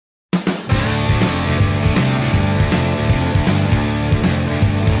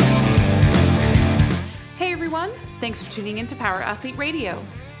Thanks for tuning in to Power Athlete Radio.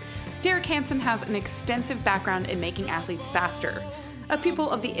 Derek Hansen has an extensive background in making athletes faster. A pupil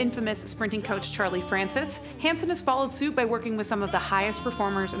of the infamous sprinting coach Charlie Francis, Hansen has followed suit by working with some of the highest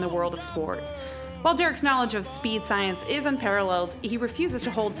performers in the world of sport. While Derek's knowledge of speed science is unparalleled, he refuses to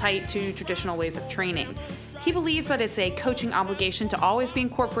hold tight to traditional ways of training. He believes that it's a coaching obligation to always be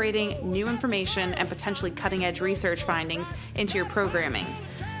incorporating new information and potentially cutting-edge research findings into your programming.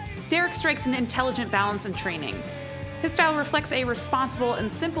 Derek strikes an intelligent balance in training. His style reflects a responsible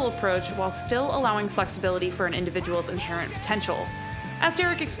and simple approach while still allowing flexibility for an individual's inherent potential. As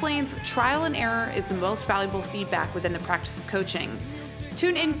Derek explains, trial and error is the most valuable feedback within the practice of coaching.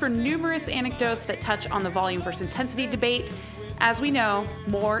 Tune in for numerous anecdotes that touch on the volume versus intensity debate. As we know,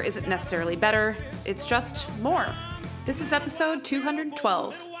 more isn't necessarily better, it's just more. This is episode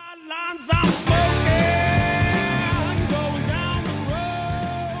 212.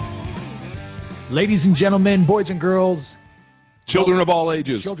 Ladies and gentlemen, boys and girls, children of all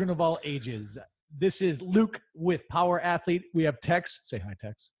ages. This is Luke with Power Athlete. We have Tex. Say hi,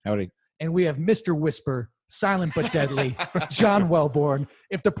 Tex. Howdy. And we have Mr. Whisper, silent but deadly, John Wellborn.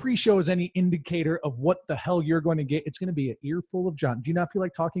 If the pre-show is any indicator of what the hell you're going to get, it's going to be an earful of John. Do you not feel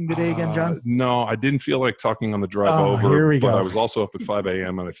like talking today again, John? No, I didn't feel like talking on the drive over. Here we but go. I was also up at 5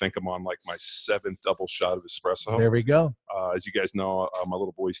 a.m. and I think I'm on like my 7th double shot of espresso. There we go. As you guys know, my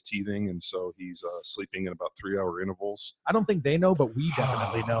little boy's teething, and so he's sleeping in about 3-hour intervals. I don't think they know, but we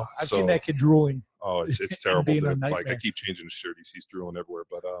definitely know. I've So- seen that kid drooling. Oh, it's terrible. Being a Dude. Like I nightmare. keep changing his shirt. He's drooling everywhere.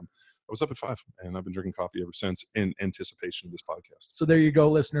 But I was up at 5, and I've been drinking coffee ever since in anticipation of this podcast. So there you go,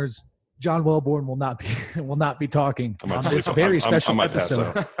 listeners. John Wellborn will not be talking I might on sleep. this very I special might pass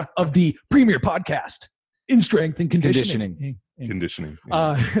episode of the premier podcast in strength and conditioning. Conditioning.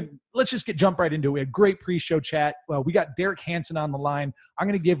 Let's just jump right into it. We had great pre-show chat. We got Derek Hansen on the line. I'm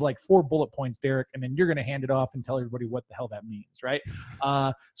going to give like 4 bullet points, Derek, and then you're going to hand it off and tell everybody what the hell that means, right?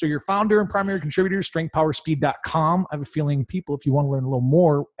 So you're founder and primary contributor, strengthpowerspeed.com. I have a feeling people, if you want to learn a little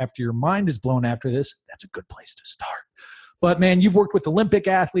more after your mind is blown after this, that's a good place to start. But, man, you've worked with Olympic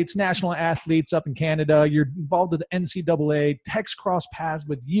athletes, national athletes up in Canada. You're involved with the NCAA. Tex crossed paths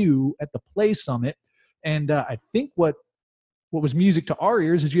with you at the Play Summit. And I think what was music to our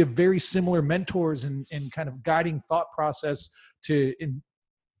ears is you have very similar mentors and kind of guiding thought process to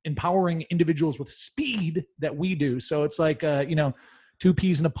empowering individuals with speed that we do. So it's like, 2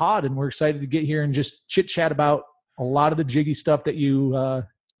 peas in a pod, and we're excited to get here and just chit-chat about a lot of the jiggy stuff that you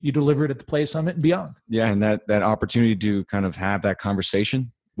delivered at the Play Summit and beyond. Yeah, and that opportunity to kind of have that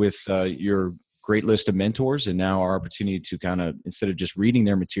conversation with your great list of mentors, and now our opportunity to kind of, instead of just reading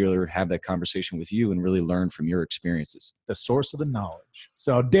their material, have that conversation with you and really learn from your experiences. The source of the knowledge.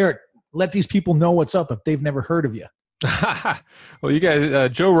 So, Derek, let these people know what's up if they've never heard of you. Well, you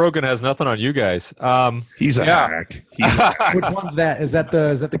guys, Joe Rogan has nothing on you guys. He's a hack. He's a hack. Which one's that? Is that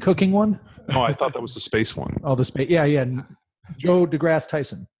the cooking one? No, I thought that was the space one. Oh, the space. Yeah. Joe DeGrasse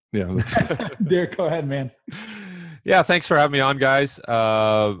Tyson. Yeah. Derek, go ahead, man. Yeah, thanks for having me on, guys.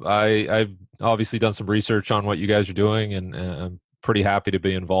 I've obviously done some research on what you guys are doing, and I'm pretty happy to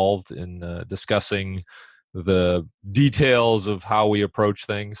be involved in discussing the details of how we approach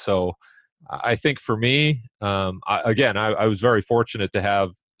things. So I think for me, I was very fortunate to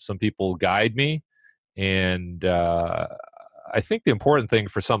have some people guide me. And I think the important thing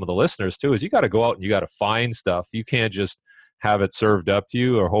for some of the listeners too is you got to go out and you got to find stuff. You can't just have it served up to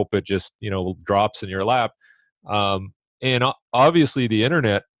you or hope it just, drops in your lap. And obviously the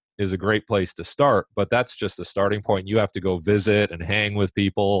internet is a great place to start, but that's just a starting point. You have to go visit and hang with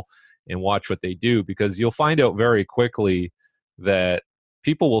people and watch what they do, because you'll find out very quickly that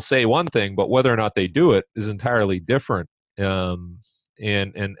people will say one thing, but whether or not they do it is entirely different. And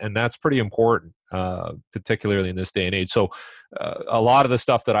that's pretty important, particularly in this day and age. So a lot of the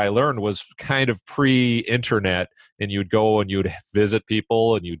stuff that I learned was kind of pre-internet, and you'd go and you'd visit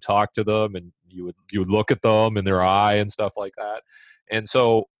people and you'd talk to them and you would look at them in their eye and stuff like that. And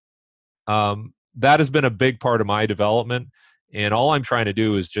so that has been a big part of my development. And all I'm trying to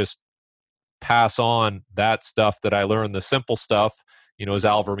do is just pass on that stuff that I learned, the simple stuff, as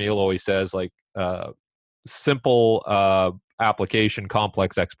Al Vermeil always says, like simple application,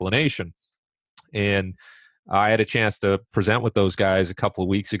 complex explanation. And I had a chance to present with those guys a couple of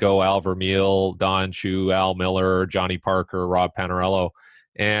weeks ago, Al Vermeil, Don Chu, Al Miller, Johnny Parker, Rob Panarello.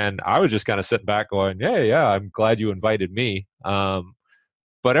 And I was just kind of sitting back going, yeah, I'm glad you invited me.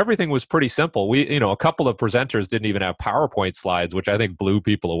 But everything was pretty simple. We, a couple of presenters didn't even have PowerPoint slides, which I think blew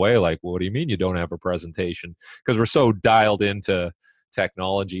people away. Like, well, what do you mean you don't have a presentation? Because we're so dialed into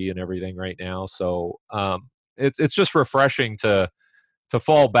technology and everything right now. So it's just refreshing to to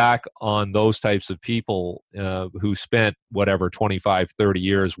fall back on those types of people who spent whatever 25, 30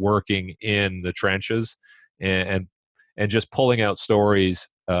 years working in the trenches and just pulling out stories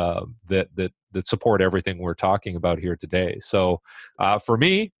that support everything we're talking about here today. So for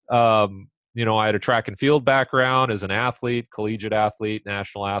me, I had a track and field background as an athlete, collegiate athlete,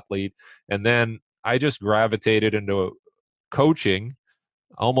 national athlete, and then I just gravitated into coaching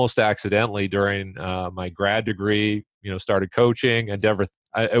almost accidentally during my grad degree. Started coaching, and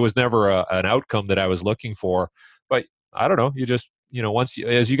it was never an outcome that I was looking for. But I don't know. You just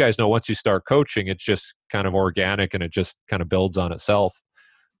as you guys know, once you start coaching, it's just kind of organic, and it just kind of builds on itself.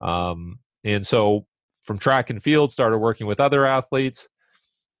 And so from track and field, started working with other athletes,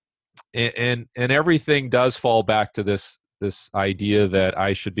 and everything does fall back to this idea that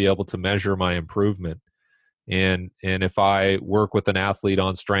I should be able to measure my improvement. And if I work with an athlete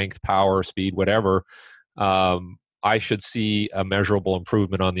on strength, power, speed, whatever, I should see a measurable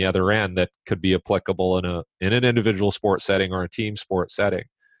improvement on the other end that could be applicable in an individual sport setting or a team sport setting.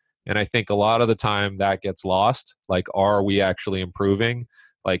 And I think a lot of the time that gets lost. Like, are we actually improving?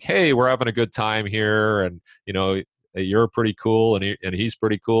 Like, hey, we're having a good time here, and you're pretty cool, and he's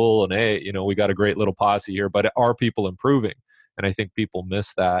pretty cool, and hey, we got a great little posse here. But are people improving? And I think people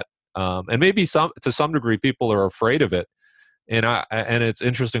miss that. And maybe to some degree, people are afraid of it. And it's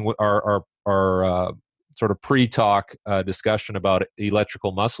interesting. Our sort of pre-talk discussion about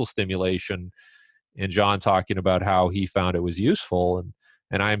electrical muscle stimulation, and John talking about how he found it was useful,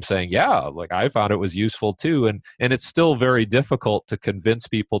 and I'm saying, yeah, like I found it was useful too. And it's still very difficult to convince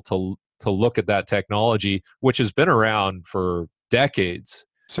people to look at that technology, which has been around for decades.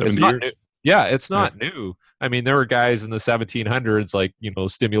 70 years. Yeah, it's not new. I mean, there were guys in the 1700s, like,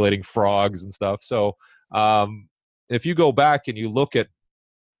 stimulating frogs and stuff. So if you go back and you look at,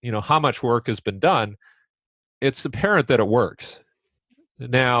 how much work has been done, it's apparent that it works.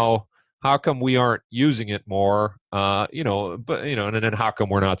 Now, how come we aren't using it more? And then how come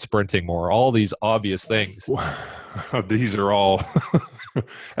we're not sprinting more? All these obvious things. These are all,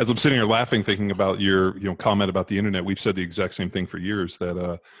 as I'm sitting here laughing, thinking about your, comment about the internet. We've said the exact same thing for years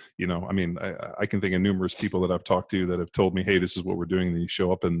that, I can think of numerous people that I've talked to that have told me, hey, this is what we're doing. And then you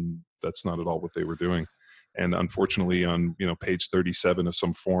show up and that's not at all what they were doing. And unfortunately on, page 37 of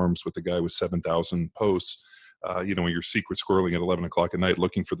some forums with the guy with 7,000 posts, when you're secret scrolling at 11 o'clock at night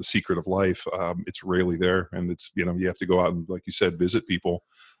looking for the secret of life, it's rarely there. And it's, you have to go out and, like you said, visit people.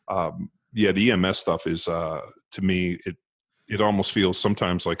 The EMS stuff is, to me, it almost feels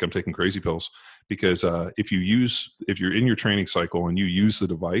sometimes like I'm taking crazy pills, because if you're in your training cycle and you use the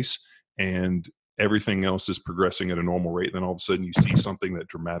device and everything else is progressing at a normal rate, then all of a sudden you see something that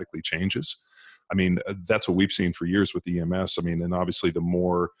dramatically changes. I mean, that's what we've seen for years with EMS. I mean, and obviously the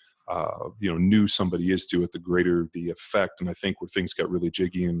more new somebody is to it, the greater the effect. And I think where things got really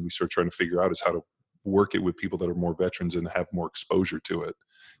jiggy and we start trying to figure out is how to work it with people that are more veterans and have more exposure to it.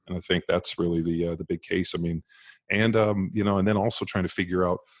 And I think that's really the big case. I mean, and then also trying to figure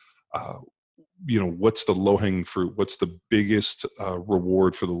out, what's the low hanging fruit? What's the biggest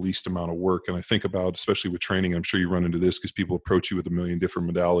reward for the least amount of work? And I think about, especially with training, I'm sure you run into this because people approach you with a million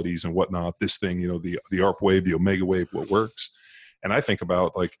different modalities and whatnot. This thing, the ARP wave, the Omega wave, what works? And I think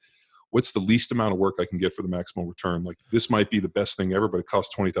about, like, what's the least amount of work I can get for the maximal return? Like, this might be the best thing ever, but it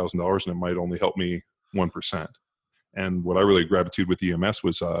costs $20,000 and it might only help me 1%. And what I really gravitated with EMS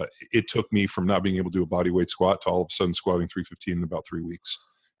was it took me from not being able to do a body weight squat to all of a sudden squatting 315 in about 3 weeks.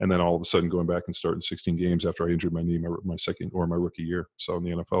 And then all of a sudden going back and starting 16 games after I injured my knee my second or my rookie year. So in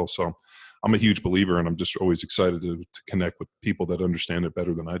the NFL. So I'm a huge believer, and I'm just always excited to connect with people that understand it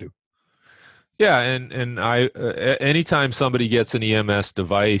better than I do. Yeah, and I anytime somebody gets an EMS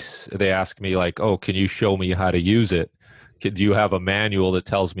device, they ask me like, "Oh, can you show me how to use it? Do you have a manual that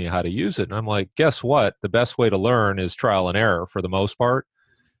tells me how to use it?" And I'm like, "Guess what? The best way to learn is trial and error for the most part."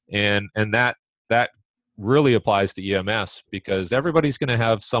 And that really applies to EMS, because everybody's going to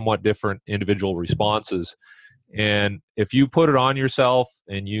have somewhat different individual responses. And if you put it on yourself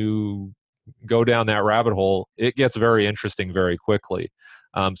and you go down that rabbit hole, it gets very interesting very quickly.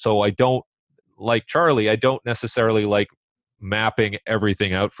 So I don't, like Charlie, I don't necessarily like mapping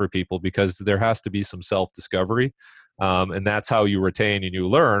everything out for people, because there has to be some self-discovery. And that's how you retain and you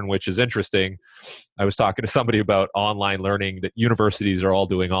learn, which is interesting. I was talking to somebody about online learning, that universities are all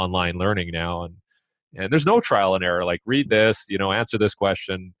doing online learning now. And there's no trial and error, like read this, answer this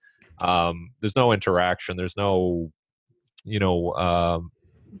question. There's no interaction. There's no,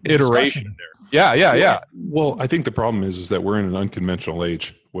 iteration there. Yeah. Well, I think the problem is that we're in an unconventional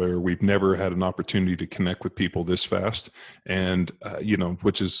age where we've never had an opportunity to connect with people this fast. And,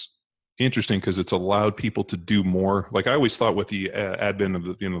 which is interesting because it's allowed people to do more. Like I always thought with the advent of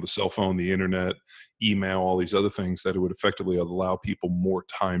the cell phone, the internet, email, all these other things, that it would effectively allow people more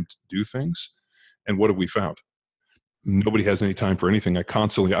time to do things. And what have we found? Nobody has any time for anything. I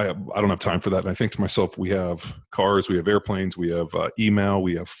don't have time for that. And I think to myself, we have cars, we have airplanes, we have email,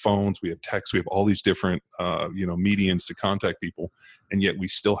 we have phones, we have text, we have all these different, mediums to contact people. And yet we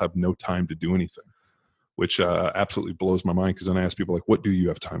still have no time to do anything, which absolutely blows my mind. Because then I ask people, like, what do you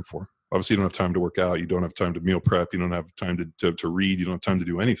have time for? Obviously, you don't have time to work out. You don't have time to meal prep. You don't have time to read. You don't have time to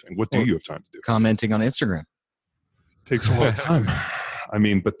do anything. What do you have time to do? Commenting on Instagram takes a lot of time. I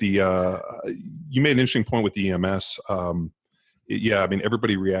mean, but you made an interesting point with the EMS. Yeah, I mean,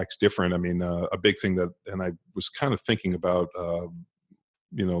 everybody reacts different. I mean, a big thing and I was kind of thinking about,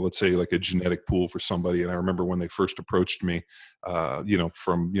 let's say like a genetic pool for somebody. And I remember when they first approached me,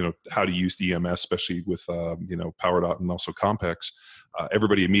 from, how to use the EMS, especially with, PowerDot and also Compex,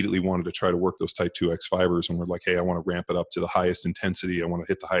 everybody immediately wanted to try to work those type 2X fibers. And we're like, hey, I want to ramp it up to the highest intensity. I want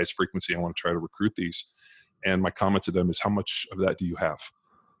to hit the highest frequency. I want to try to recruit these. And my comment to them is, how much of that do you have?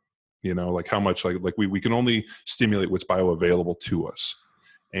 Like how much, like we can only stimulate what's bioavailable to us.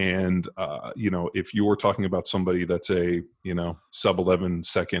 And, if you're talking about somebody that's a, sub 11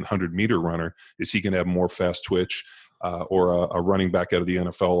 second 100-meter runner, is he going to have more fast twitch or a running back out of the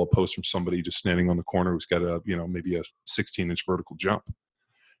NFL opposed from somebody just standing on the corner who's got maybe a 16-inch vertical jump?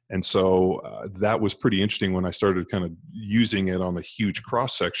 And so that was pretty interesting when I started kind of using it on a huge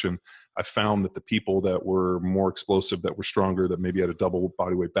cross section. I found that the people that were more explosive, that were stronger, that maybe had a double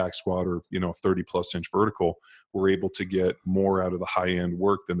bodyweight back squat or 30+ inch vertical, were able to get more out of the high end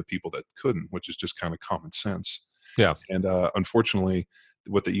work than the people that couldn't, which is just kind of common sense. Yeah. And unfortunately,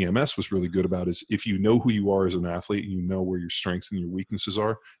 what the EMS was really good about is if you know who you are as an athlete, and you know where your strengths and your weaknesses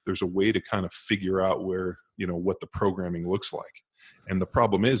are, there's a way to kind of figure out where, what the programming looks like. And the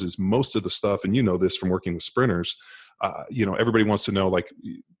problem is most of the stuff, and this from working with sprinters, everybody wants to know, like,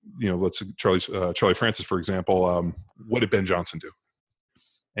 let's say Charlie Francis, for example, what did Ben Johnson do?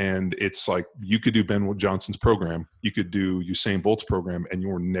 And it's like, you could do Ben Johnson's program, you could do Usain Bolt's program, and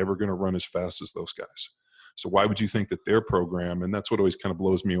you're never going to run as fast as those guys. So why would you think that their program, and that's what always kind of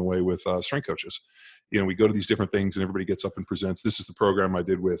blows me away with strength coaches. We go to these different things and everybody gets up and presents, this is the program I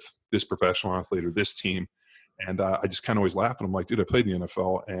did with this professional athlete or this team. And I just kind of always laugh, and I'm like, dude, I played in the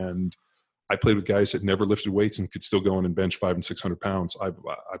NFL, and I played with guys that never lifted weights and could still go in and bench 500 and 600 pounds. I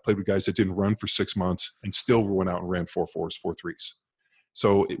played with guys that didn't run for 6 months and still went out and ran 4.4s, 4.3s.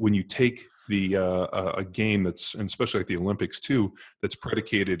 So when you take a game that's, and especially like the Olympics too, that's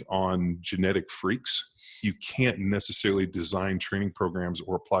predicated on genetic freaks, you can't necessarily design training programs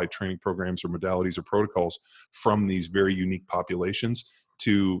or apply training programs or modalities or protocols from these very unique populations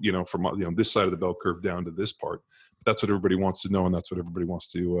to, from this side of the bell curve down to this part. But that's what everybody wants to know, and that's what everybody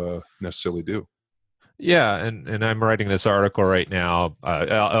wants to necessarily do. Yeah, and I'm writing this article right now.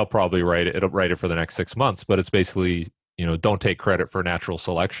 I'll probably write it. It'll write it for the next 6 months, but it's basically, don't take credit for natural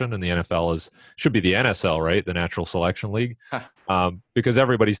selection, and the NFL should be the NSL, right? The Natural Selection League, because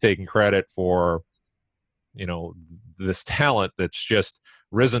everybody's taking credit for, this talent that's just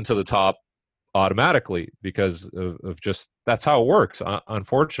risen to the top automatically because of just, that's how it works,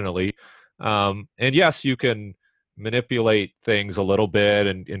 unfortunately. And yes, you can manipulate things a little bit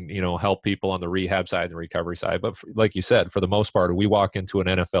and help people on the rehab side and the recovery side, but like you said, for the most part, we walk into an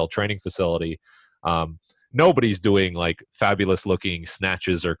NFL training facility, nobody's doing like fabulous looking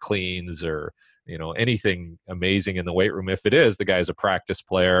snatches or cleans or anything amazing in the weight room. If it is, the guy's a practice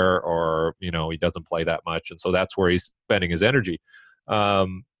player or he doesn't play that much, and so that's where he's spending his energy.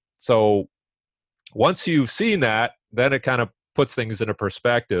 So once you've seen that, then it kind of puts things into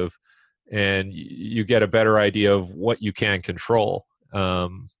perspective, and you get a better idea of what you can control,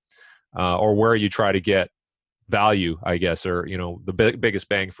 or where you try to get value, I guess, or the biggest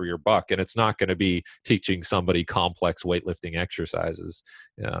bang for your buck. And it's not going to be teaching somebody complex weightlifting exercises.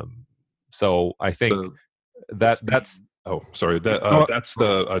 So I think that's that's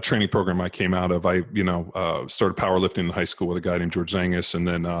the training program I came out of. I started powerlifting in high school with a guy named George Zangus, and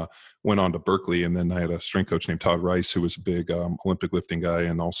then went on to Berkeley, and then I had a strength coach named Todd Rice, who was a big Olympic lifting guy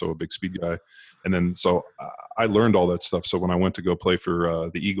and also a big speed guy. And then so I learned all that stuff. So when I went to go play for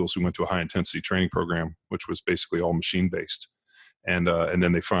the Eagles, we went to a high intensity training program, which was basically all machine based. And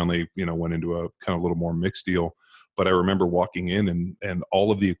then they finally went into a kind of a little more mixed deal. But I remember walking in and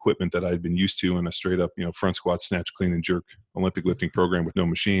all of the equipment that I had been used to in a straight up, front squat, snatch, clean, and jerk Olympic lifting program with no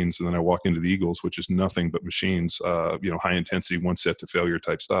machines. And then I walk into the Eagles, which is nothing but machines, high intensity, one set to failure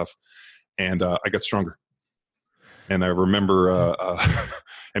type stuff. And I got stronger. And I remember,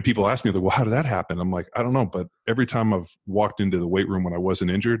 and people ask me, well, how did that happen? I'm like, I don't know. But every time I've walked into the weight room when I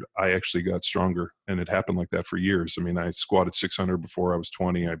wasn't injured, I actually got stronger. And it happened like that for years. I mean, I squatted 600 before I was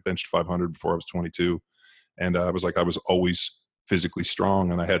 20. I benched 500 before I was 22. And I was always physically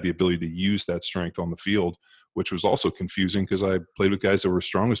strong. And I had the ability to use that strength on the field, which was also confusing because I played with guys that were as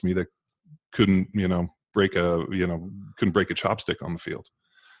strong as me that couldn't break a chopstick on the field.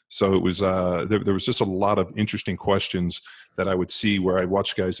 So it was there was just a lot of interesting questions that I would see where I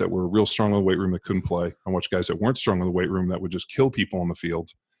watched guys that were real strong in the weight room that couldn't play. I watched guys that weren't strong in the weight room that would just kill people on the field.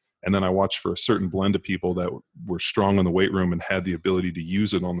 And then I watched for a certain blend of people that were strong in the weight room and had the ability to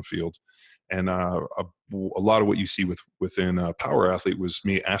use it on the field. And a lot of what you see within Power Athlete was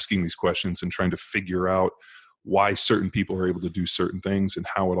me asking these questions and trying to figure out why certain people are able to do certain things and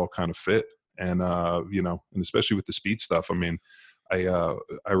how it all kind of fit. And, and especially with the speed stuff, I mean,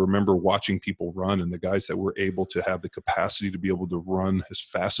 I remember watching people run, and the guys that were able to have the capacity to be able to run as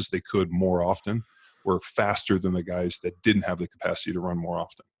fast as they could more often were faster than the guys that didn't have the capacity to run more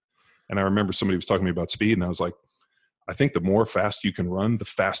often. And I remember somebody was talking to me about speed, and I was like, I think the more fast you can run, the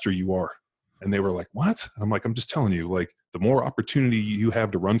faster you are. And they were like, what? And I'm like, I'm just telling you, like, the more opportunity you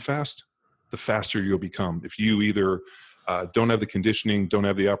have to run fast, the faster you'll become. If you either don't have the conditioning, don't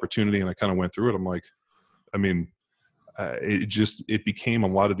have the opportunity, and I kind of went through it, I'm like, I mean, it became a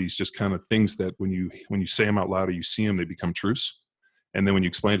lot of these just kind of things that when you say them out loud or you see them, they become truths. And then when you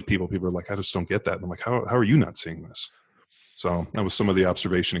explain to people, people are like, I just don't get that. And I'm like, how are you not seeing this? So that was some of the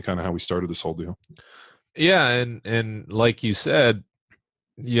observation and kind of how we started this whole deal. Yeah. And like you said,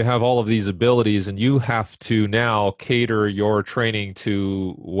 you have all of these abilities, and you have to now cater your training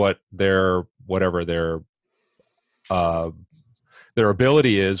to whatever their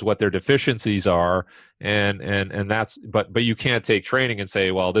ability is, what their deficiencies are, and that's but you can't take training and say,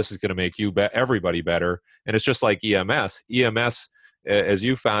 well, this is going to make everybody better. And it's just like EMS, as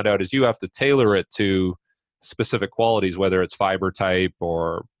you found out, is you have to tailor it to specific qualities, whether it's fiber type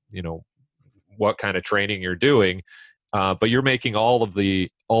or what kind of training you're doing. But you're making all of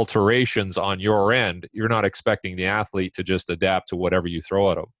the alterations on your end. You're not expecting the athlete to just adapt to whatever you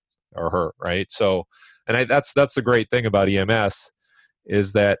throw at him or her, right? So, and that's the great thing about EMS,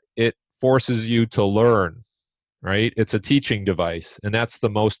 is that it forces you to learn, right? It's a teaching device, and that's the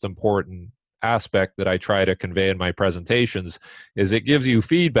most important aspect that I try to convey in my presentations. Is it gives you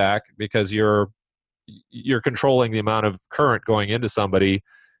feedback because you're controlling the amount of current going into somebody.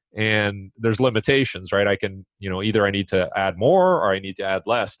 And there's limitations, right? I can, either I need to add more or I need to add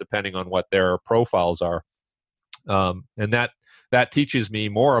less, depending on what their profiles are. And that teaches me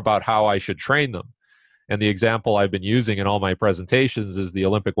more about how I should train them. And the example I've been using in all my presentations is the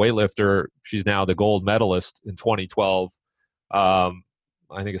Olympic weightlifter. She's now the gold medalist in 2012. I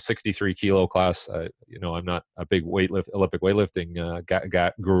think a 63 kilo class. I'm not a big Olympic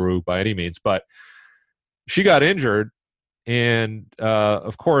weightlifting guru by any means, but she got injured. And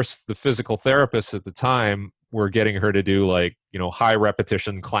of course, the physical therapists at the time were getting her to do high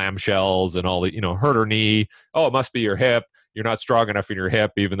repetition clamshells and all the, hurt her knee. Oh, it must be your hip. You're not strong enough in your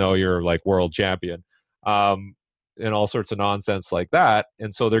hip, even though you're like world champion, and all sorts of nonsense like that.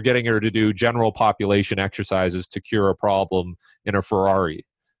 And so they're getting her to do general population exercises to cure a problem in a Ferrari,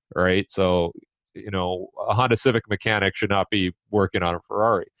 right? So, a Honda Civic mechanic should not be working on a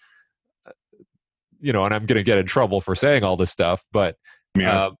Ferrari. And I'm going to get in trouble for saying all this stuff, but we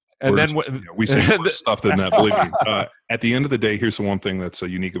say more stuff than that. Believe me. At the end of the day, here's the one thing that's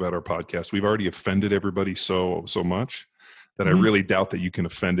unique about our podcast: we've already offended everybody so much that I really doubt that you can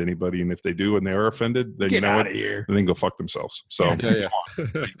offend anybody. And if they do and they are offended, then get out of here. Then they can go fuck themselves. So yeah. You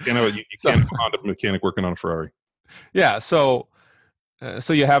can't have a Honda mechanic working on a Ferrari. Yeah. So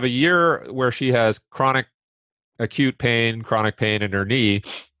you have a year where she has chronic pain in her knee.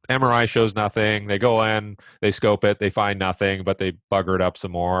 MRI shows nothing. They go in, they scope it, they find nothing, but they bugger it up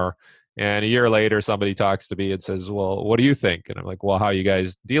some more. And a year later, somebody talks to me and says, well, what do you think? And I'm like, well, how are you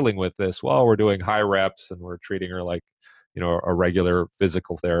guys dealing with this? Well, we're doing high reps and we're treating her like, a regular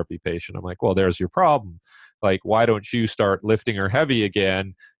physical therapy patient. I'm like, well, there's your problem. Like, why don't you start lifting her heavy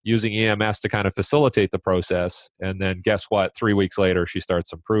again, using EMS to kind of facilitate the process? And then guess what? 3 weeks later, she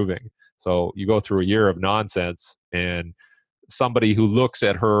starts improving. So you go through a year of nonsense, and somebody who looks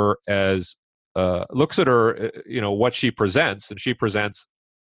at her, what she presents, and she presents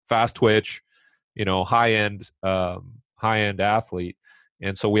fast twitch, high end athlete.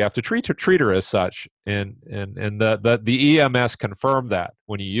 And so we have to treat her as such. And the EMS confirmed that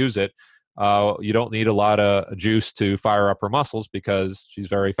when you use it, you don't need a lot of juice to fire up her muscles because she's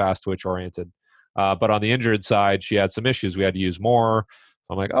very fast twitch oriented. But on the injured side, she had some issues. We had to use more.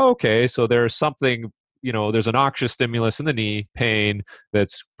 I'm like, oh, okay, so there's something there's a noxious stimulus in the knee, pain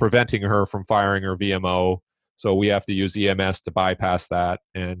that's preventing her from firing her VMO. So we have to use EMS to bypass that.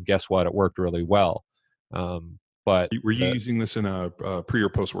 And guess what? It worked really well. But were you using this in a pre or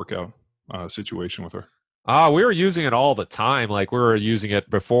post workout situation with her? We were using it all the time. Like we were using it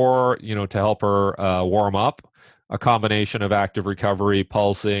before, to help her warm up, a combination of active recovery,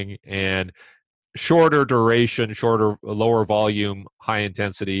 pulsing, and shorter duration, lower volume, high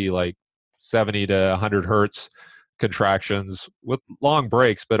intensity, like 70 to 100 hertz contractions with long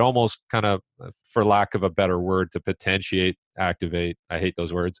breaks, but almost kind of, for lack of a better word, to potentiate, activate. I hate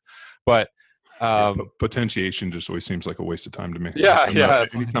those words, but potentiation just always seems like a waste of time to me. Yeah,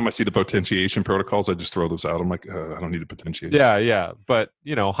 Anytime I see the potentiation protocols, I just throw those out. I'm like, I don't need to potentiate. Yeah. But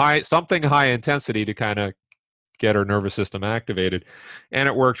something high intensity to kind of get our nervous system activated, and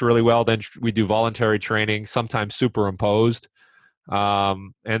it works really well. Then we do voluntary training, sometimes superimposed,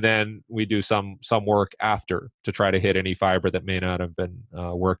 and then we do some work after to try to hit any fiber that may not have been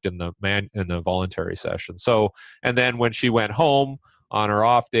worked in the voluntary session. So, and then when she went home on her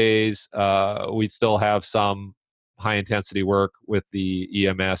off days, we'd still have some high intensity work with the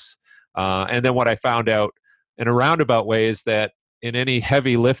EMS. And then what I found out in a roundabout way is that in any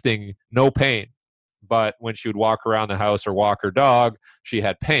heavy lifting, no pain. But when she would walk around the house or walk her dog, she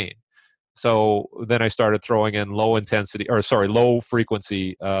had pain. So then I started throwing in low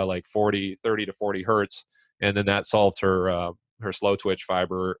frequency, like 30 to 40 hertz. And then that solved her slow twitch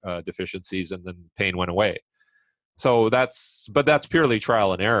fiber deficiencies, and then pain went away. So that's purely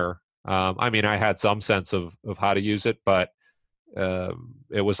trial and error. I had some sense of how to use it, but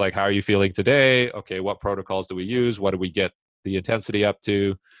it was like, how are you feeling today? Okay, what protocols do we use? What do we get the intensity up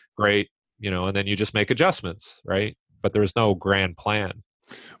to? Great. And then you just make adjustments, right? But there's no grand plan.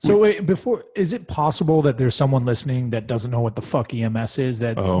 So wait, is it possible that there's someone listening that doesn't know what the fuck EMS is,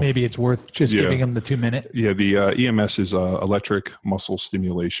 that maybe it's worth just giving them the 2 minute? Yeah, the EMS is electric muscle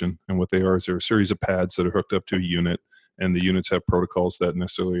stimulation. And what they are is they're a series of pads that are hooked up to a unit. And the units have protocols that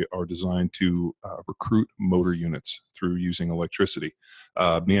necessarily are designed to recruit motor units through using electricity.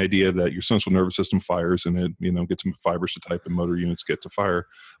 The idea that your central nervous system fires and it, gets some fibers to type and motor units get to fire.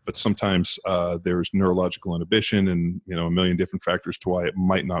 But sometimes there's neurological inhibition and, a million different factors to why it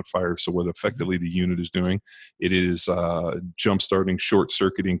might not fire. So what effectively the unit is doing, it is jump-starting,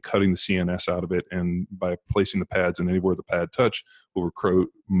 short-circuiting, cutting the CNS out of it. And by placing the pads and anywhere the pad touch will recruit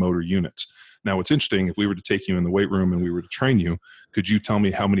motor units. Now, what's interesting, if we were to take you in the weight room and we were to train you, could you tell me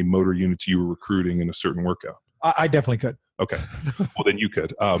how many motor units you were recruiting in a certain workout? I definitely could. Okay. Well, then you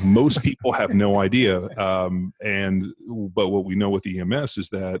could. Most people have no idea. But what we know with EMS is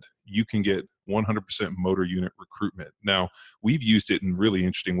that you can get 100% motor unit recruitment. Now, we've used it in really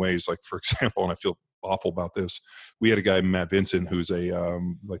interesting ways. Like, for example, and I feel awful about this, we had a guy, Matt Vincent, who's the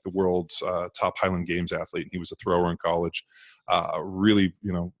world's top Highland Games athlete. He was a thrower in college. Really,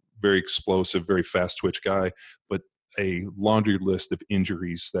 very explosive, very fast twitch guy, but a laundry list of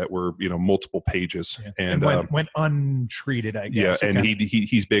injuries that were, multiple pages. Yeah. And went untreated, I guess. Yeah, and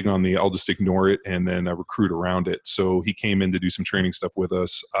he's big on the I'll just ignore it and then recruit around it. So he came in to do some training stuff with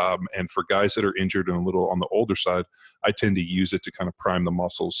us. And for guys that are injured and a little on the older side, I tend to use it to kind of prime the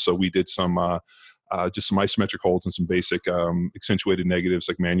muscles. So we did some just some isometric holds and some basic accentuated negatives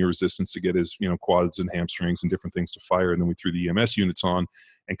like manual resistance to get his quads and hamstrings and different things to fire. And then we threw the EMS units on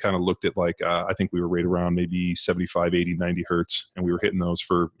and kind of looked at I think we were right around maybe 75, 80, 90 hertz. And we were hitting those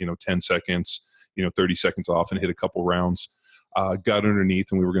for 10 seconds, 30 seconds off, and hit a couple rounds. Got underneath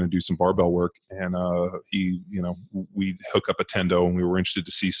and we were going to do some barbell work. And we hook up a tendo and we were interested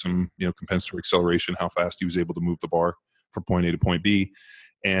to see some compensatory acceleration, how fast he was able to move the bar from point A to point B.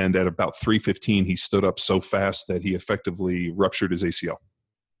 And at about 3:15, he stood up so fast that he effectively ruptured his ACL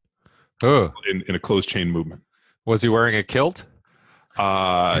in a closed chain movement. Was he wearing a kilt?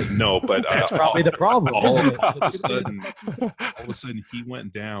 No, but that's probably the problem. All of a sudden, he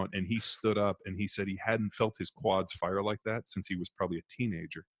went down and he stood up and he said he hadn't felt his quads fire like that since he was probably a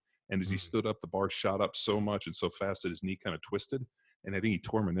teenager. And as he stood up, the bar shot up so much and so fast that his knee kind of twisted. And I think he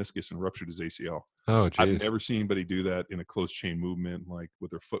tore meniscus and ruptured his ACL. Oh, geez. I've never seen anybody do that in a closed chain movement, like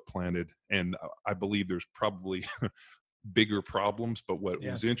with their foot planted. And I believe there's probably bigger problems. But what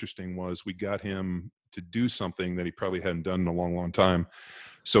was interesting was we got him to do something that he probably hadn't done in a long, long time.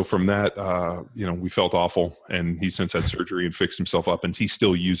 So from that, we felt awful. And he since had surgery and fixed himself up. And he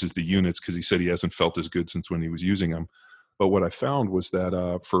still uses the units because he said he hasn't felt as good since when he was using them. But what I found was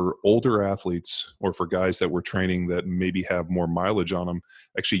that for older athletes or for guys that were training that maybe have more mileage on them,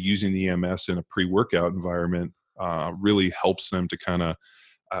 actually using the EMS in a pre-workout environment really helps them to kind of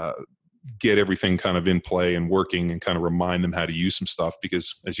get everything kind of in play and working and kind of remind them how to use some stuff.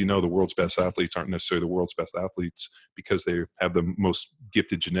 Because as you know, the world's best athletes aren't necessarily the world's best athletes because they have the most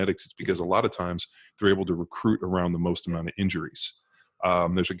gifted genetics. It's because a lot of times they're able to recruit around the most amount of injuries.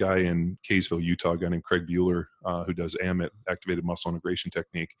 There's a guy in Kaysville, Utah, a guy named Craig Bueller, who does AMIT, activated muscle integration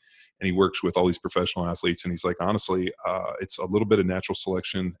technique. And he works with all these professional athletes. And he's like, honestly, it's a little bit of natural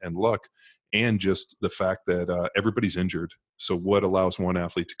selection and luck, and just the fact that everybody's injured. So what allows one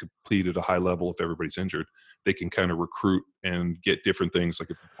athlete to compete at a high level if everybody's injured? They can kind of recruit and get different things. Like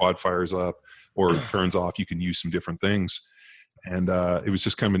if the quad fires up or turns off, you can use some different things. And it was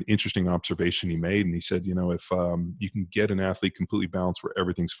just kind of an interesting observation he made. And he said, if you can get an athlete completely balanced where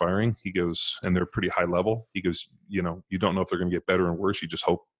everything's firing, he goes, and they're pretty high level, he goes, you don't know if they're going to get better and worse. You just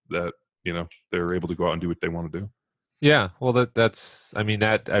hope that, they're able to go out and do what they want to do. Yeah. Well, I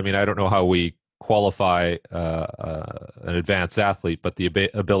don't know how we qualify an advanced athlete, but the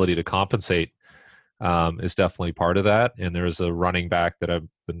ability to compensate is definitely part of that. And there's a running back that I've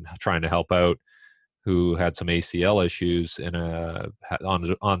been trying to help out who had some ACL issues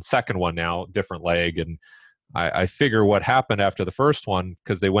on second one now, different leg. And I figure what happened after the first one,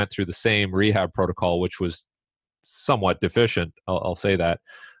 because they went through the same rehab protocol, which was somewhat deficient, I'll say that.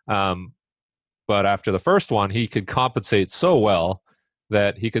 But after the first one, he could compensate so well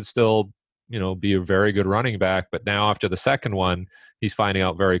that he could still, be a very good running back. But now after the second one, he's finding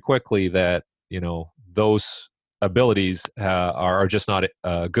out very quickly that, those abilities are just not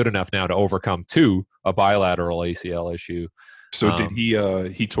good enough now to overcome a bilateral ACL issue. So did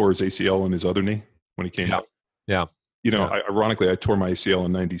he tore his ACL in his other knee when he came out? Yeah. Ironically, I tore my ACL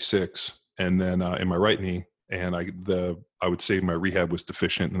in '96, and then in my right knee, and I would say my rehab was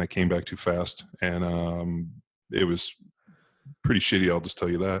deficient, and I came back too fast, and it was pretty shitty. I'll just tell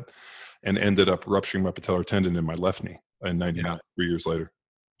you that, and ended up rupturing my patellar tendon in my left knee in '99, 3 years later.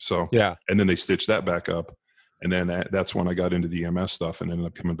 So yeah, and then they stitched that back up. And then that's when I got into the EMS stuff and ended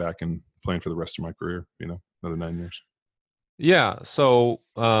up coming back and playing for the rest of my career, another 9 years. Yeah. So,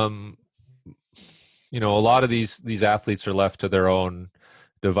 a lot of these athletes are left to their own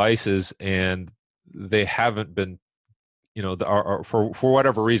devices, and they haven't been, for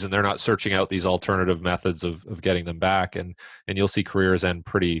whatever reason, they're not searching out these alternative methods of getting them back. And you'll see careers end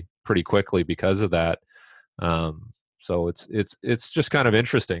pretty quickly because of that. So it's just kind of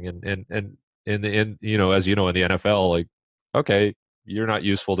interesting. And as in the NFL, like, okay, you're not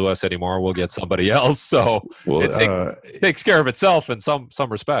useful to us anymore, we'll get somebody else. So it takes care of itself in some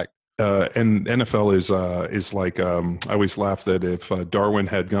respect. And NFL is like, I always laugh that if Darwin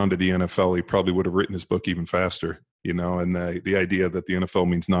had gone to the NFL, he probably would have written his book even faster, and the idea that the NFL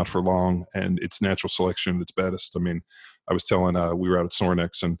means not for long and it's natural selection at its best. I mean, I was telling, we were out at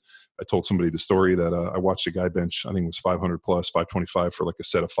Sornex, and I told somebody the story that I watched a guy bench, I think it was 500 plus, 525 for like a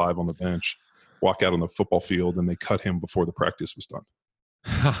set of 5 on the bench, walk out on the football field, and they cut him before the practice was done.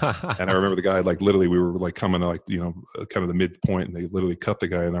 And I remember the guy, like, literally we were like coming to, like, kind of the midpoint, and they literally cut the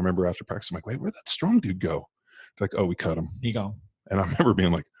guy. And I remember after practice, I'm like, wait, where'd that strong dude go? They're like, oh, we cut him. He go. And I remember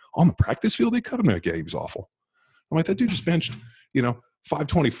being like, on the practice field, they cut him. They're like, yeah, he was awful. I'm like, that dude just benched,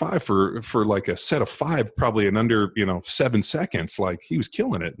 525 for like a set of 5, probably in under, 7 seconds. Like, he was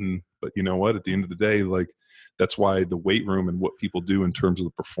killing it. But you know what, at the end of the day, like, that's why the weight room and what people do in terms of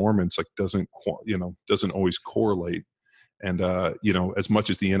the performance, like, doesn't always correlate. And, as much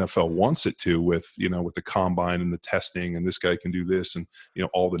as the NFL wants it to with the combine and the testing, and this guy can do this, and,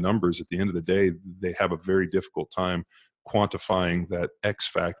 all the numbers, at the end of the day, they have a very difficult time quantifying that X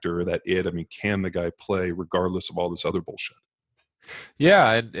factor or that it. I mean, can the guy play regardless of all this other bullshit?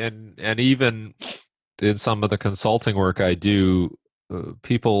 Yeah. And even in some of the consulting work I do,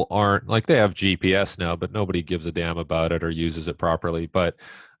 people aren't, like, they have GPS now, but nobody gives a damn about it or uses it properly. But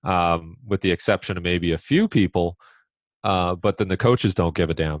with the exception of maybe a few people, but then the coaches don't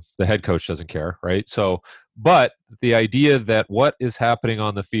give a damn. The head coach doesn't care, right? So, but the idea that what is happening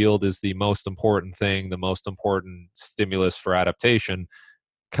on the field is the most important thing, the most important stimulus for adaptation,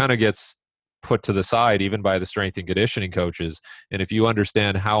 kind of gets put to the side even by the strength and conditioning coaches. And if you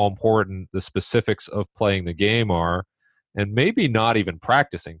understand how important the specifics of playing the game are, and maybe not even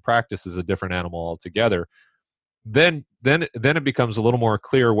practice is a different animal altogether, then it becomes a little more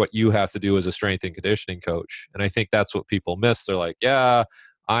clear what you have to do as a strength and conditioning coach. And I think that's what people miss. They're like, yeah,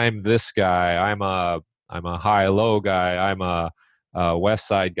 I'm this guy, I'm a high-low guy, I'm a west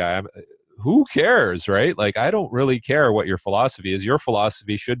side guy. Who cares, right? Like, I don't really care what your philosophy is. Your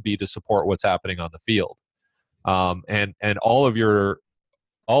philosophy should be to support what's happening on the field. And all of your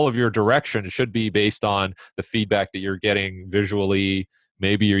direction should be based on the feedback that you're getting visually.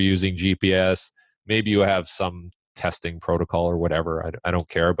 Maybe you're using GPS. Maybe you have some testing protocol or whatever. I don't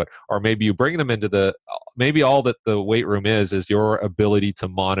care, or maybe you bring them into maybe all that the weight room is your ability to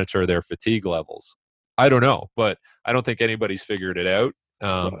monitor their fatigue levels. I don't know, but I don't think anybody's figured it out.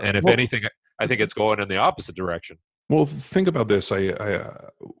 And if anything, I think it's going in the opposite direction. Well, think about this. I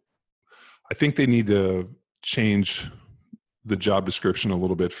think they need to change the job description a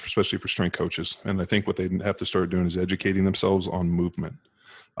little bit, especially for strength coaches. And I think what they have to start doing is educating themselves on movement.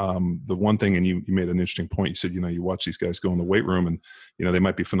 The one thing, and you made an interesting point, you said, you watch these guys go in the weight room and, they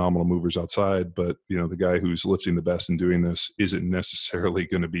might be phenomenal movers outside, but, the guy who's lifting the best and doing this isn't necessarily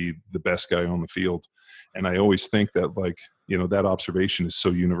going to be the best guy on the field. And I always think that that observation is so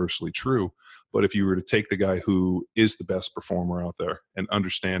universally true. But if you were to take the guy who is the best performer out there and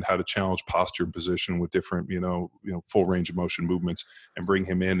understand how to challenge posture and position with different, full range of motion movements and bring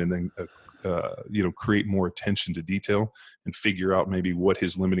him in and then, create more attention to detail and figure out maybe what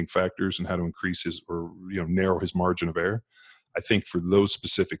his limiting factors and how to increase his or, narrow his margin of error. I think for those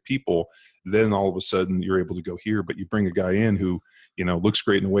specific people, then all of a sudden you're able to go here, but you bring a guy in who, looks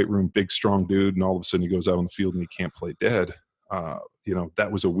great in the weight room, big, strong dude. And all of a sudden he goes out on the field and he can't play dead.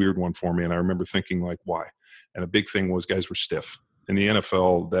 That was a weird one for me. And I remember thinking why? And a big thing was guys were stiff. In the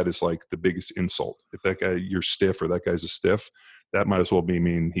NFL, that is the biggest insult. If that guy, you're stiff or that guy's a stiff, that might as well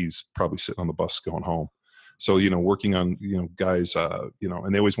mean he's probably sitting on the bus going home. So, working on, guys, and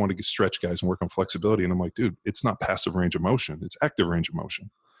they always want to stretch guys and work on flexibility. And I'm like, dude, it's not passive range of motion. It's active range of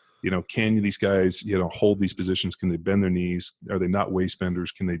motion. Can these guys, hold these positions? Can they bend their knees? Are they not waist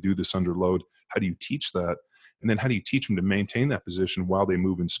benders? Can they do this under load? How do you teach that? And then how do you teach them to maintain that position while they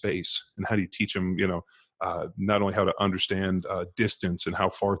move in space? And how do you teach them, not only how to understand distance and how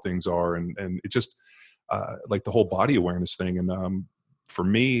far things are, and it just the whole body awareness thing. And for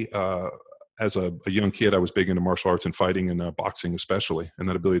me, as a young kid, I was big into martial arts and fighting and boxing especially. And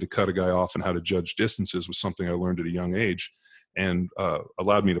that ability to cut a guy off and how to judge distances was something I learned at a young age and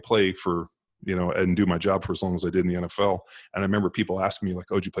allowed me to play for, and do my job for as long as I did in the NFL. And I remember people asking me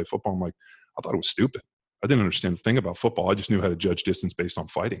oh, did you play football? I'm like, I thought it was stupid. I didn't understand a thing about football. I just knew how to judge distance based on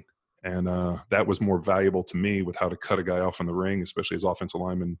fighting. And that was more valuable to me with how to cut a guy off in the ring, especially as offensive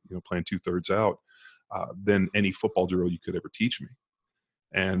lineman, playing 2/3 out, than any football drill you could ever teach me.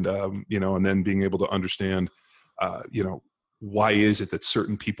 And, and then being able to understand, why is it that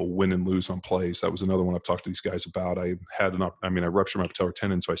certain people win and lose on plays? That was another one I've talked to these guys about. I ruptured my patellar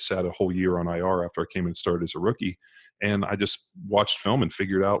tendon, so I sat a whole year on IR after I came in and started as a rookie. And I just watched film and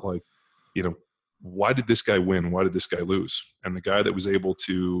figured out why did this guy win? Why did this guy lose? And the guy that was able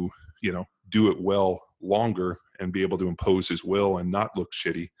to, do it well longer and be able to impose his will and not look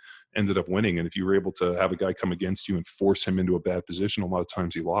shitty ended up winning. And if you were able to have a guy come against you and force him into a bad position, a lot of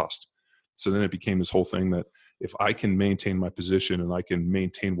times he lost. So then it became this whole thing that if I can maintain my position and I can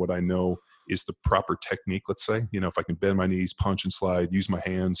maintain what I know is the proper technique, let's say, if I can bend my knees, punch and slide, use my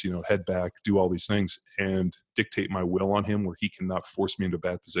hands, head back, do all these things and dictate my will on him where he cannot force me into a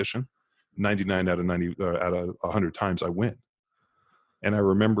bad position, 99 out of 90 out of 100 times I win. And I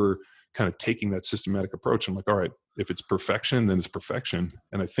remember kind of taking that systematic approach. I'm like, all right, if it's perfection, then it's perfection.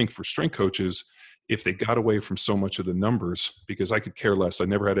 And I think for strength coaches, if they got away from so much of the numbers, because I could care less. I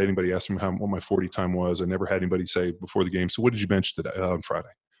never had anybody ask me what my 40 time was. I never had anybody say before the game, so what did you bench today on Friday?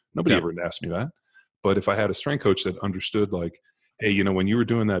 Nobody ever asked me that. But if I had a strength coach that understood hey, when you were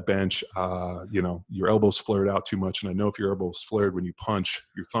doing that bench, your elbows flared out too much. And I know if your elbows flared when you punch,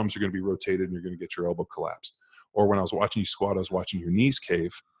 your thumbs are going to be rotated and you're going to get your elbow collapsed. Or when I was watching you squat, I was watching your knees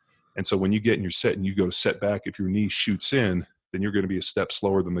cave. And so when you get in your set and you go set back, if your knee shoots in, then you're going to be a step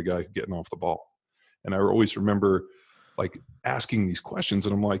slower than the guy getting off the ball. And I always remember asking these questions.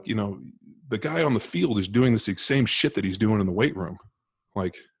 And I'm like, the guy on the field is doing the same shit that he's doing in the weight room.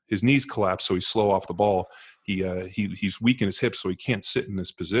 His knees collapse, so he's slow off the ball. He's weak in his hips, so he can't sit in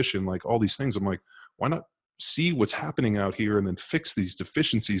this position. All these things. I'm like, why not see what's happening out here and then fix these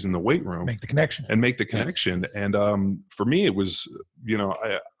deficiencies in the weight room? Make the connection. And for me, it was,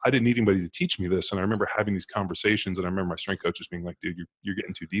 I didn't need anybody to teach me this. And I remember having these conversations, and I remember my strength coaches being like, dude, you're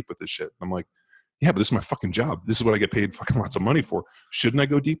getting too deep with this shit. I'm like, yeah, but this is my fucking job. This is what I get paid fucking lots of money for. Shouldn't I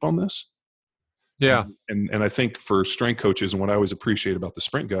go deep on this? Yeah. And I think for strength coaches, and what I always appreciate about the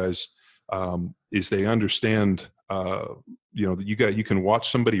sprint guys, is they understand, that you can watch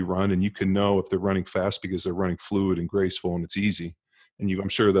somebody run and you can know if they're running fast because they're running fluid and graceful and it's easy. And I'm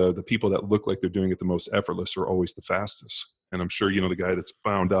sure the people that look like they're doing it the most effortless are always the fastest. And I'm sure, the guy that's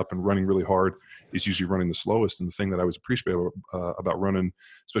bound up and running really hard is usually running the slowest. And the thing that I always appreciate about running,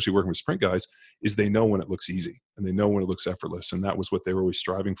 especially working with sprint guys, is they know when it looks easy and they know when it looks effortless. And that was what they were always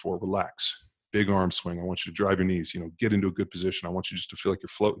striving for. Relax, big arm swing. I want you to drive your knees, get into a good position. I want you just to feel like you're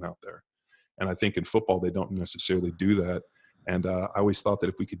floating out there. And I think in football, they don't necessarily do that. And I always thought that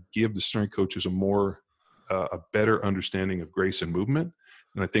if we could give the strength coaches a better understanding of grace and movement,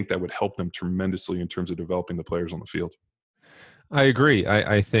 and I think that would help them tremendously in terms of developing the players on the field. I agree.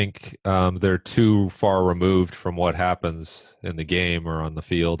 I think they're too far removed from what happens in the game or on the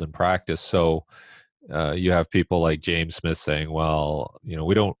field in practice. So you have people like James Smith saying, well,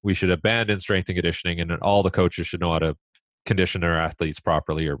 we should abandon strength and conditioning, and all the coaches should know how to condition their athletes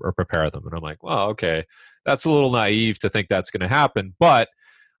properly or prepare them. And I'm like, well, okay, that's a little naive to think that's going to happen. But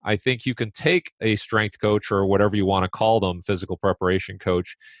I think you can take a strength coach or whatever you want to call them, physical preparation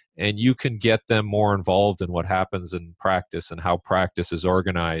coach, and you can get them more involved in what happens in practice and how practice is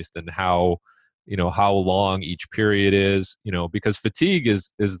organized and how long each period is, because fatigue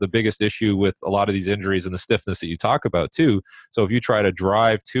is the biggest issue with a lot of these injuries and the stiffness that you talk about too. So if you try to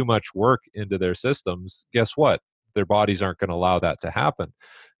drive too much work into their systems, guess what? Their bodies aren't going to allow that to happen.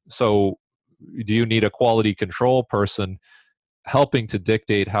 So do you need a quality control person helping to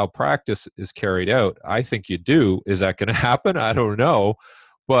dictate how practice is carried out? I think you do. Is that going to happen? I don't know.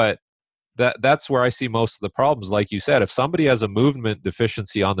 But that's where I see most of the problems. Like you said, if somebody has a movement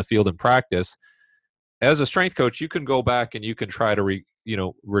deficiency on the field in practice, as a strength coach, you can go back and you can try to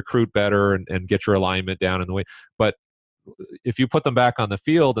recruit better and get your alignment down in the way. But if you put them back on the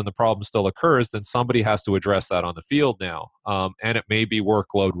field and the problem still occurs, then somebody has to address that on the field now. And it may be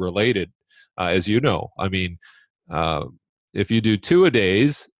workload related, as you know. I mean, if you do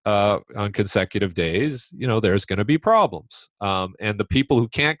 2-a-days on consecutive days, there's going to be problems. And the people who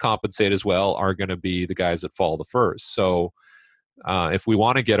can't compensate as well are going to be the guys that fall the first. So if we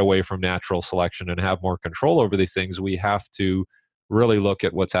want to get away from natural selection and have more control over these things, we have to really look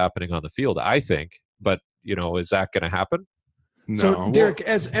at what's happening on the field, I think. But, is that going to happen? No. So, Derek,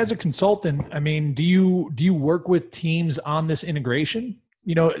 as a consultant, I mean, do you work with teams on this integration?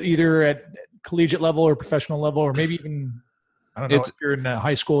 Either at collegiate level or professional level, or maybe even, I don't know, if you're in a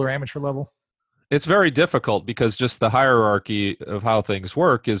high school or amateur level? It's very difficult because just the hierarchy of how things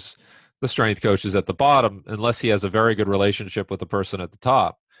work is the strength coach is at the bottom unless he has a very good relationship with the person at the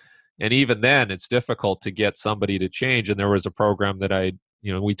top. And even then, it's difficult to get somebody to change. And there was a program that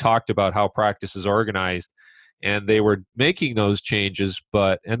we talked about how practice is organized, and they were making those changes,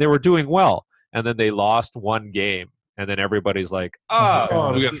 and they were doing well. And then they lost one game. And then everybody's like, we got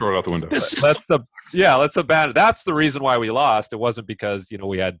to throw it out the window. Let's abandon. That's the reason why we lost. It wasn't because,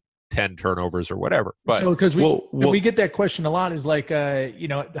 we had 10 turnovers or whatever. But so, because we get that question a lot is like, I'm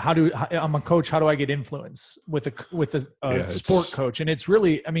a coach, how do I get influence with a sport coach? And it's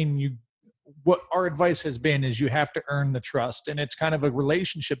really, what our advice has been is you have to earn the trust, and it's kind of a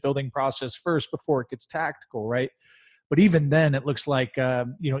relationship building process first before it gets tactical. Right. But even then it looks like,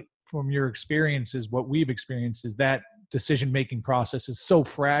 from your experiences, what we've experienced is that decision-making process is so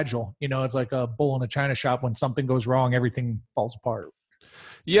fragile. It's like a bull in a china shop. When something goes wrong, everything falls apart.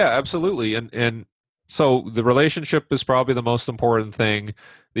 Yeah, absolutely. And so the relationship is probably the most important thing.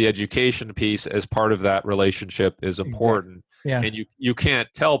 The education piece as part of that relationship is important. Exactly. Yeah. And you can't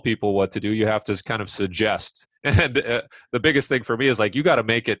tell people what to do. You have to kind of suggest. And the biggest thing for me is like, you got to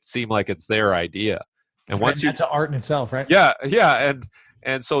make it seem like it's their idea. And once that's an art in itself, right? Yeah. Yeah.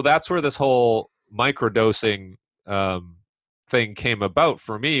 And so that's where this whole microdosing thing came about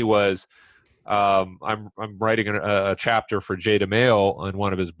for me was I'm writing a chapter for Jay DeMeo in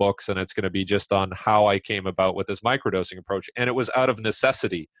one of his books, and it's going to be just on how I came about with this microdosing approach. And it was out of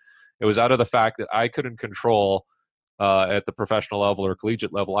necessity. It was out of the fact that I couldn't control at the professional level or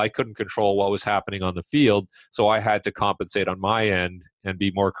collegiate level, I couldn't control what was happening on the field. So I had to compensate on my end and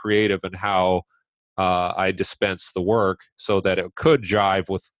be more creative in how I dispense the work so that it could jive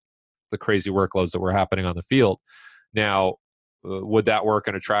with the crazy workloads that were happening on the field. Now, would that work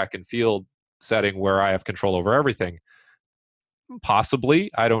in a track and field setting where I have control over everything? Possibly.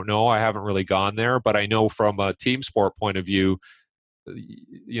 I don't know. I haven't really gone there, but I know from a team sport point of view,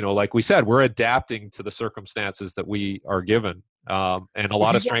 like we said, we're adapting to the circumstances that we are given. And a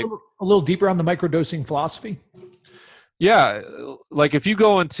lot of strength. A little deeper on the microdosing philosophy. Yeah. Like if you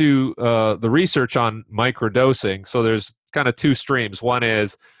go into the research on microdosing, so there's kind of two streams. One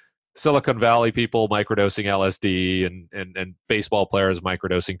is Silicon Valley people microdosing LSD and baseball players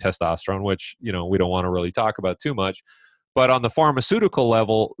microdosing testosterone, which, we don't want to really talk about too much. But on the pharmaceutical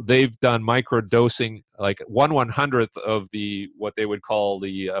level, they've done microdosing like 1/100th of what they would call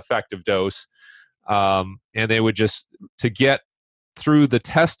the effective dose. And they would just, to get through the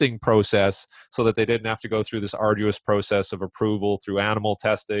testing process so that they didn't have to go through this arduous process of approval through animal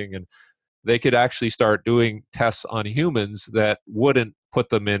testing, and they could actually start doing tests on humans that wouldn't put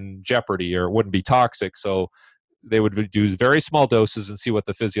them in jeopardy or wouldn't be toxic. So they would do very small doses and see what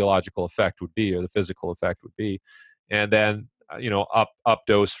the physiological effect would be, or the physical effect would be, and then up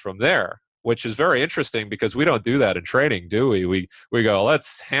dose from there, which is very interesting because we don't do that in training, do we? We go,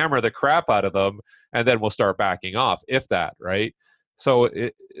 let's hammer the crap out of them, and then we'll start backing off, if that, right? So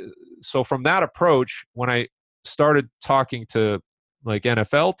from that approach, when I started talking to like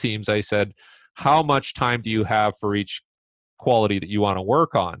NFL teams, I said, how much time do you have for each quality that you want to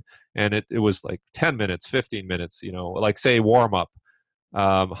work on? And it was like 10 minutes, 15 minutes, like say warm up.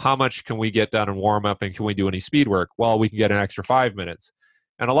 How much can we get done in warm up, and can we do any speed work? Well, we can get an extra 5 minutes.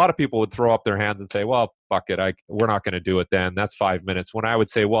 And a lot of people would throw up their hands and say, well, fuck it, we're not going to do it then. That's 5 minutes. When I would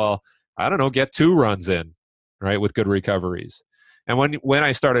say, well, I don't know, get 2 runs in, right, with good recoveries. And when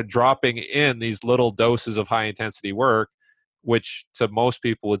I started dropping in these little doses of high intensity work, which to most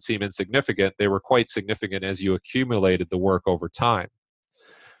people would seem insignificant, they were quite significant as you accumulated the work over time.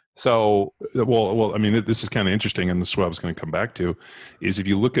 So, well, I mean, this is kind of interesting, and this is what I was going to come back to, is if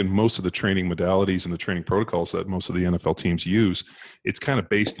you look at most of the training modalities and the training protocols that most of the NFL teams use, it's kind of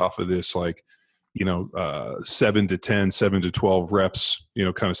based off of this, like, 7 to 10, 7 to 12 reps,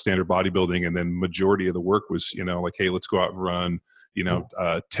 kind of standard bodybuilding, and then majority of the work was, like, hey, let's go out and run,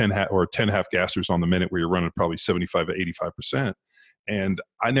 10 half gassers on the minute, where you're running probably 75 to 85%. And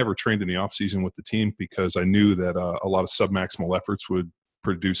I never trained in the off season with the team because I knew that a lot of submaximal efforts would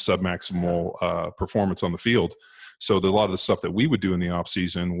produce submaximal performance on the field. So a lot of the stuff that we would do in the off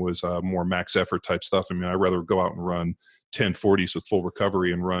season was more max effort type stuff. I mean, I'd rather go out and run 1040s with full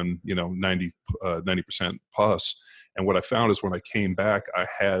recovery and run 90% plus. And what I found is when I came back, I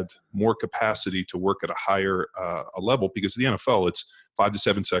had more capacity to work at a higher a level, because the NFL, it's 5 to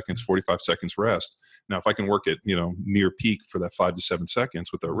 7 seconds, 45 seconds rest. Now, if I can work at near peak for that 5 to 7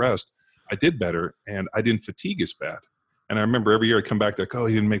 seconds with the rest, I did better, and I didn't fatigue as bad. And I remember every year I'd come back, like, oh,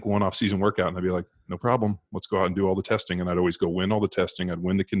 he didn't make one off-season workout. And I'd be like, no problem. Let's go out and do all the testing. And I'd always go win all the testing. I'd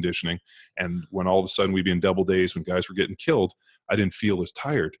win the conditioning. And when all of a sudden we'd be in double days when guys were getting killed, I didn't feel as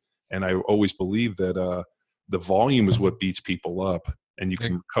tired. And I always believed that the volume is what beats people up, and you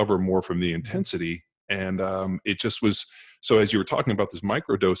can recover more from the intensity. And it just was – so as you were talking about this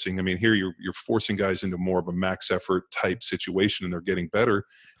microdosing, I mean, here you're forcing guys into more of a max effort type situation, and they're getting better.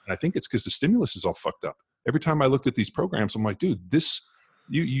 And I think it's because the stimulus is all fucked up. Every time I looked at these programs, I'm like, dude,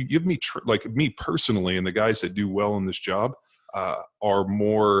 you give me like me personally, and the guys that do well in this job are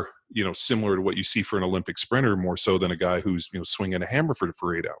more, similar to what you see for an Olympic sprinter, more so than a guy who's, swinging a hammer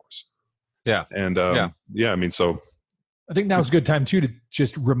for 8 hours. Yeah. And I mean, so I think now's a good time too to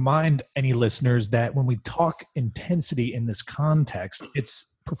just remind any listeners that when we talk intensity in this context, it's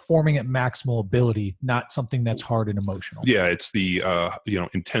performing at maximal ability, not something that's hard and emotional. Yeah, it's the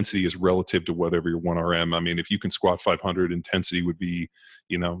intensity is relative to whatever your 1RM. I mean, if you can squat 500, intensity would be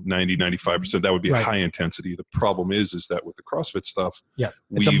 90-95%. That would be a high intensity. The problem is that with the CrossFit stuff,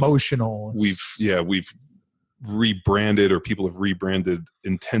 it's emotional. We've rebranded, or people have rebranded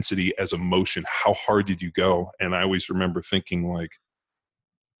intensity as emotion. How hard did you go? And I always remember thinking, like,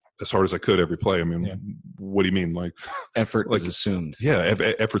 as hard as I could every play. I mean, what do you mean? Like, effort is assumed. Yeah,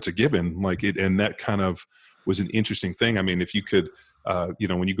 effort's a given. Like it, and that kind of was an interesting thing. I mean, if you could,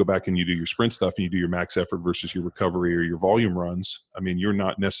 when you go back and you do your sprint stuff and you do your max effort versus your recovery or your volume runs, I mean, you're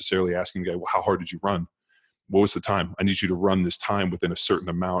not necessarily asking the guy, well, how hard did you run? What was the time? I need you to run this time within a certain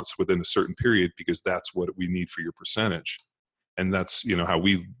amount, within a certain period, because that's what we need for your percentage. And that's, how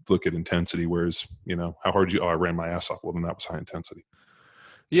we look at intensity. Whereas, how hard I ran my ass off. Well, then that was high intensity.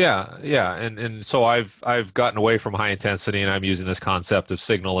 Yeah. And so I've gotten away from high intensity, and I'm using this concept of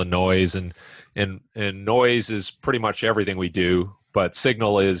signal and noise, and noise is pretty much everything we do, but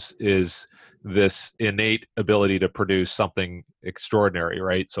signal is this innate ability to produce something extraordinary,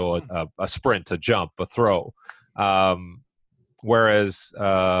 right? So a sprint, a jump, a throw. Whereas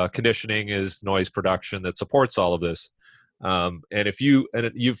conditioning is noise production that supports all of this. And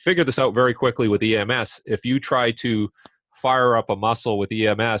you figure this out very quickly with EMS. If you try to fire up a muscle with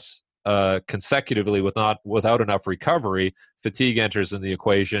EMS consecutively without enough recovery, fatigue enters in the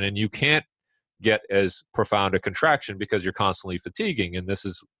equation, and you can't get as profound a contraction because you're constantly fatiguing. And this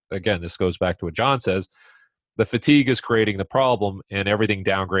goes back to what John says. The fatigue is creating the problem, and everything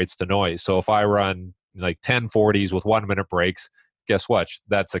downgrades to noise. So if I run like 1040s with 1 minute breaks, guess what?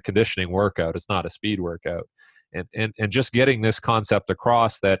 That's a conditioning workout. It's not a speed workout. And just getting this concept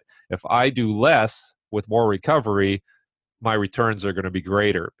across, that if I do less with more recovery, my returns are going to be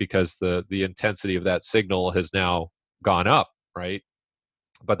greater because the intensity of that signal has now gone up, right?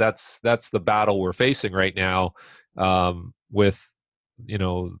 But that's the battle we're facing right now with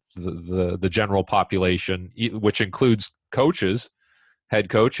the general population, which includes coaches, head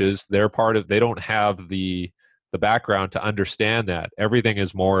coaches. They don't have the the background to understand that everything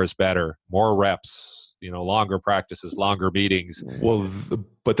is more is better, more reps, longer practices, longer meetings. Well,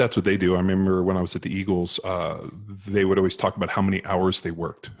 but that's what they do. I remember when I was at the Eagles, they would always talk about how many hours they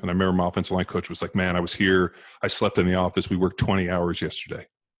worked. And I remember my offensive line coach was like, man, I was here, I slept in the office, we worked 20 hours yesterday.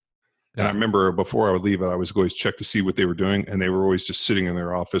 And I remember before I would leave it, I was always check to see what they were doing. And they were always just sitting in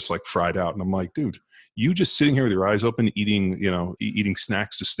their office, like fried out. And I'm like, dude, you just sitting here with your eyes open, eating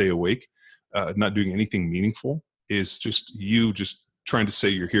snacks to stay awake, not doing anything meaningful, is just you just trying to say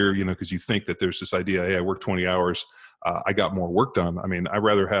you're here, because you think that there's this idea, hey, I worked 20 hours, I got more work done. I mean, I'd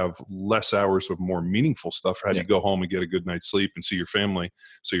rather have less hours of more meaningful stuff, how do you go home and get a good night's sleep and see your family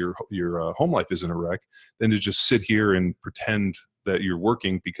so your home life isn't a wreck, than to just sit here and pretend that you're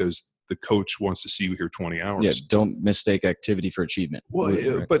working because the coach wants to see you here 20 hours. Yeah, don't mistake activity for achievement.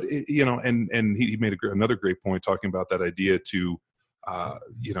 Well, but and he made another great point talking about that idea to,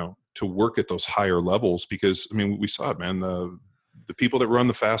 to work at those higher levels, because I mean, we saw it, man. The people that run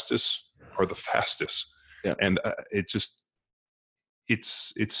the fastest are the fastest, and it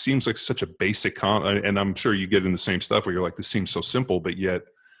seems like such a basic and I'm sure you get in the same stuff where you're like, this seems so simple, but yet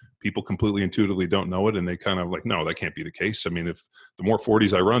people completely intuitively don't know it, and they kind of like, no, that can't be the case. I mean, if the more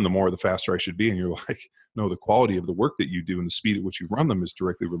 40s I run, the faster I should be. And you're like, no, the quality of the work that you do and the speed at which you run them is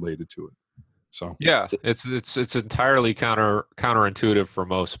directly related to it. So yeah, it's entirely counterintuitive for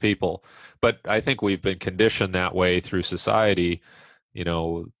most people, but I think we've been conditioned that way through society.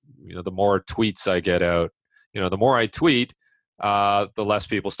 The more tweets I get out, the more I tweet, the less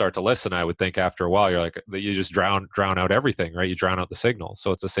people start to listen. I would think after a while, you're like, you just drown out everything, right? You drown out the signal.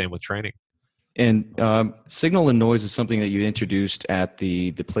 So it's the same with training. And signal and noise is something that you introduced at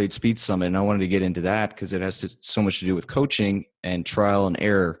the Played Speed Summit, and I wanted to get into that because it has so much to do with coaching and trial and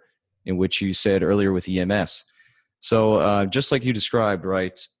error, in which you said earlier with EMS. So just like you described,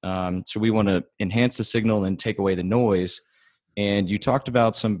 right? So we want to enhance the signal and take away the noise. And you talked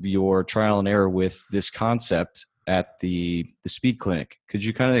about some of your trial and error with this concept at the speed clinic. Could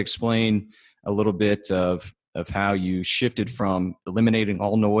you kind of explain a little bit of how you shifted from eliminating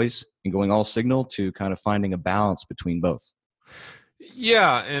all noise and going all signal to kind of finding a balance between both?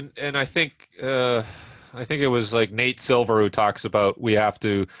 Yeah, and I think it was like Nate Silver who talks about we have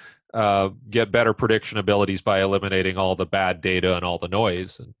to get better prediction abilities by eliminating all the bad data and all the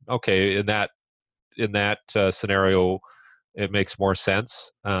noise. And okay, in that scenario, it makes more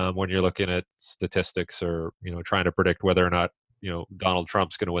sense when you're looking at statistics or trying to predict whether or not Donald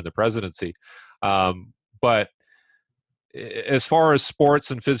Trump's going to win the presidency. But as far as sports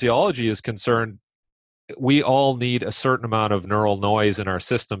and physiology is concerned, we all need a certain amount of neural noise in our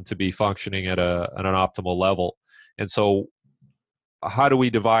system to be functioning at an optimal level. And so how do we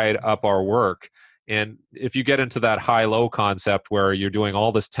divide up our work? And if you get into that high-low concept where you're doing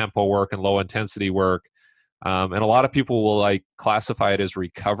all this tempo work and low-intensity work, and a lot of people will classify it as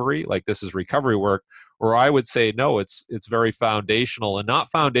recovery, like this is recovery work, or I would say, no, it's very foundational, and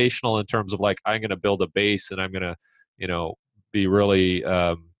not foundational in terms of like, I'm going to build a base and I'm going to, be really,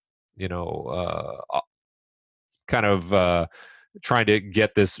 kind of trying to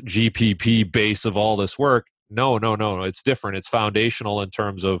get this GPP base of all this work. No, it's different. It's foundational in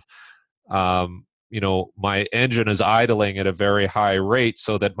terms of, my engine is idling at a very high rate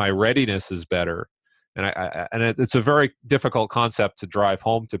so that my readiness is better. And it's a very difficult concept to drive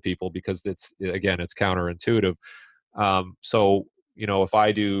home to people because it's counterintuitive. So if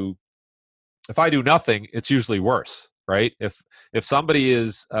I do nothing, it's usually worse, right? If somebody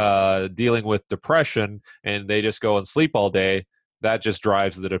is dealing with depression and they just go and sleep all day, that just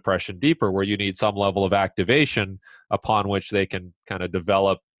drives the depression deeper, where you need some level of activation upon which they can kind of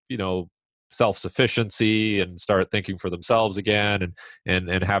develop, self-sufficiency and start thinking for themselves again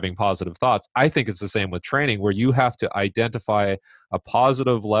and having positive thoughts. I think it's the same with training, where you have to identify a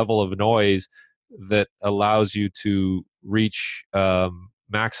positive level of noise that allows you to reach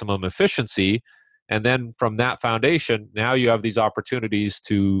maximum efficiency. And then from that foundation, now you have these opportunities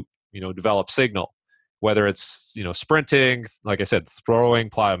to, develop signal, whether it's, sprinting, like I said, throwing,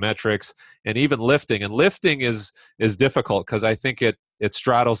 plyometrics, and even lifting. And lifting is difficult because I think it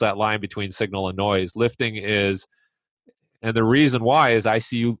straddles that line between signal and noise. Lifting is, and the reason why is I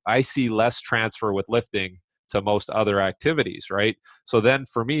see less transfer with lifting to most other activities, right? So then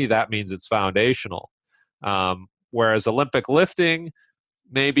for me, that means it's foundational. Whereas Olympic lifting,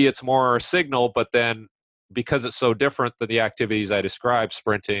 maybe it's more signal, but then because it's so different than the activities I described,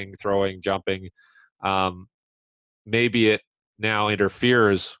 sprinting, throwing, jumping, maybe it now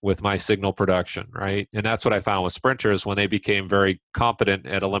interferes with my signal production, right? And that's what I found with sprinters. When they became very competent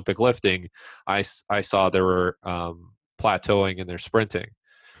at Olympic lifting, I saw they were plateauing in their sprinting.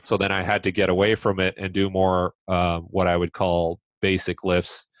 So then I had to get away from it and do more what I would call basic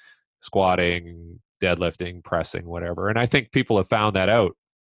lifts, squatting, deadlifting, pressing, whatever. And I think people have found that out.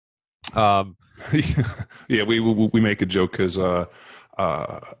 Yeah, we make a joke because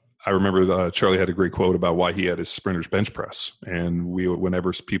I remember Charlie had a great quote about why he had his sprinters bench press. And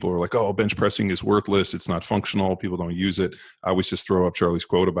whenever people are like, oh, bench pressing is worthless, it's not functional, people don't use it, I always just throw up Charlie's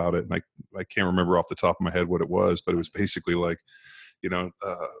quote about it. And I can't remember off the top of my head what it was, but it was basically like, yeah.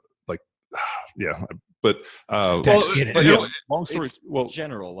 But long story. It's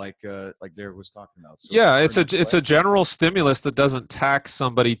general, like Derek was talking about. So yeah, it's a general stimulus that doesn't tax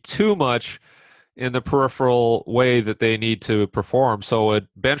somebody too much in the peripheral way that they need to perform. So a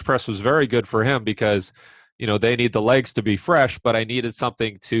bench press was very good for him because, they need the legs to be fresh, but I needed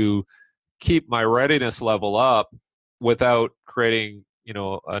something to keep my readiness level up without creating,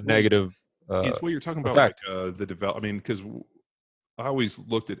 a negative it's what you're talking about, effect. Like the develop. I mean, because I always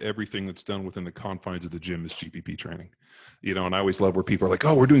looked at everything that's done within the confines of the gym as GPP training, and I always love where people are like,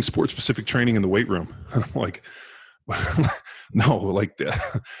 oh, we're doing sport-specific training in the weight room. And I'm like, no, like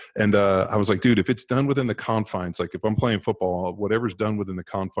that. And I was like, dude, if it's done within the confines, like if I'm playing football, whatever's done within the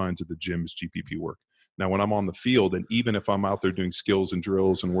confines of the gym is GPP work. Now, when I'm on the field, and even if I'm out there doing skills and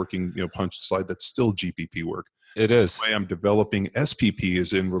drills and working, punch and slide, that's still GPP work. It is. The way I'm developing SPP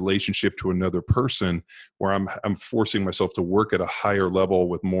is in relationship to another person, where I'm forcing myself to work at a higher level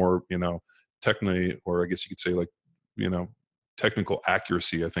with more, technically, or I guess you could say like, technical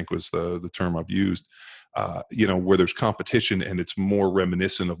accuracy, I think was the term I've used, where there's competition and it's more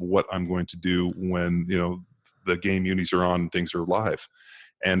reminiscent of what I'm going to do when, the game unis are on and things are live.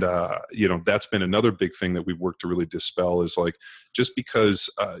 And, that's been another big thing that we've worked to really dispel is like, just because,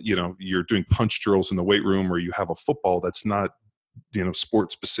 you're doing punch drills in the weight room or you have a football, that's not,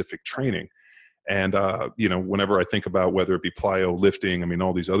 sport specific training. And, whenever I think about whether it be plyo, lifting, I mean,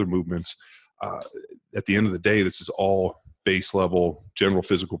 all these other movements, at the end of the day, this is all base level general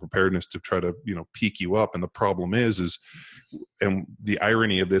physical preparedness to try to, peak you up. And the problem is, and the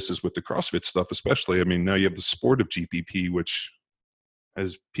irony of this is with the CrossFit stuff, especially, I mean, now you have the sport of GPP, which,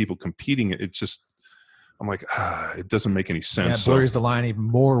 as people competing, it's just, I'm like, it doesn't make any sense. Yeah, it blurs the line even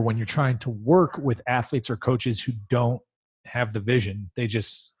more when you're trying to work with athletes or coaches who don't have the vision. They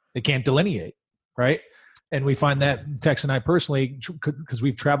can't delineate, right? And we find that Tex and I personally, because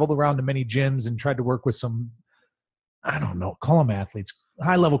we've traveled around to many gyms and tried to work with some, I don't know, call them athletes,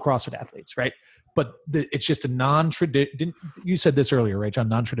 high-level CrossFit athletes, right? But it's just a non-traditional, you said this earlier, right, John,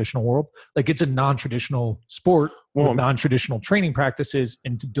 non-traditional world. Like it's a non-traditional sport with non-traditional training practices,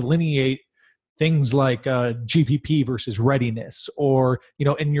 and to delineate things like GPP versus readiness, or,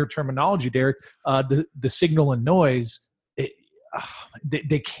 in your terminology, Derek, the signal and noise,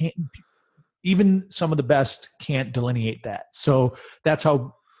 they can't, even some of the best can't delineate that. So that's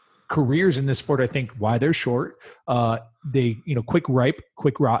how careers in this sport, I think, why they're short. They, quick ripe,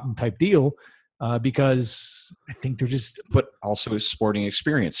 quick rotten type deal. Because I think they're just, but also sporting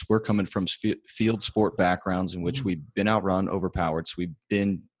experience. We're coming from field sport backgrounds in which we've been outrun, overpowered. So we've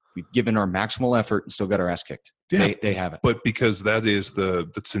given our maximal effort and still got our ass kicked. Yeah, they have it. But because that's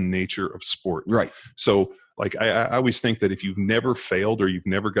the nature of sport. Right. So like, I always think that if you've never failed or you've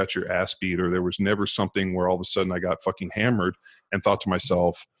never got your ass beat, or there was never something where all of a sudden I got fucking hammered and thought to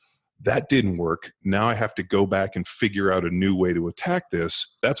myself, that didn't work. Now I have to go back and figure out a new way to attack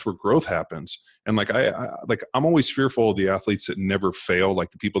this. That's where growth happens. And like, I'm always fearful of the athletes that never fail,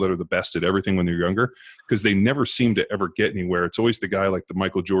 like the people that are the best at everything when they're younger, because they never seem to ever get anywhere. It's always the guy like the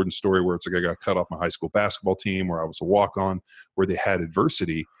Michael Jordan story, where it's like, I got cut off my high school basketball team, or I was a walk-on, where they had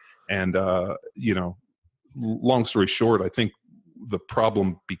adversity. And, long story short, I think the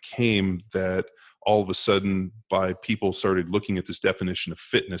problem became that all of a sudden, by people started looking at this definition of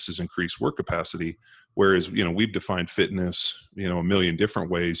fitness as increased work capacity, whereas, we've defined fitness, a million different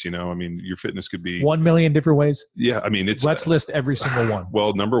ways, I mean, your fitness could be 1 million different ways. Yeah. I mean, let's list every single one.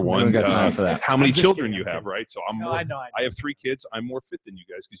 Well, number one, got time for that. How many children you have, right? So I have 3 kids. I'm more fit than you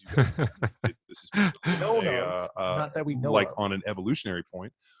guys, because you guys, this is not that we know like of. on an evolutionary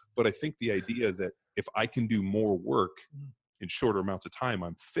point. But I think the idea that if I can do more work in shorter amounts of time,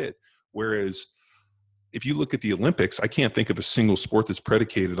 I'm fit. Whereas if you look at the Olympics, I can't think of a single sport that's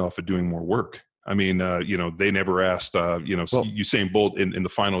predicated off of doing more work. I mean, they never asked, Usain Bolt in the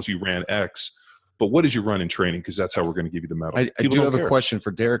finals, you ran X, but what did you run in training? Because that's how we're going to give you the medal. I do have a question for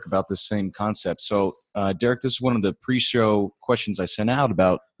Derek about this same concept. So, Derek, this is one of the pre-show questions I sent out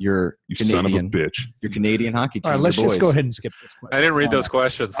about you son of a bitch, your Canadian hockey team. All right, let's just go ahead and skip this question. I didn't read those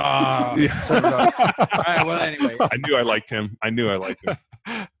questions. All right, well, anyway. I knew I liked him.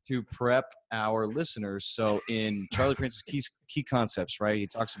 To to prep our listeners. So in Charlie Francis' key concepts, right, he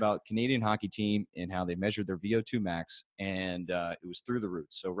talks about Canadian hockey team and how they measured their VO2 max, and it was through the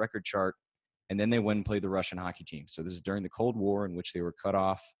roots. So record chart, and then they went and played the Russian hockey team. So this is during the Cold War, in which they were cut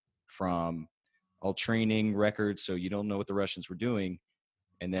off from all training records, so you don't know what the Russians were doing.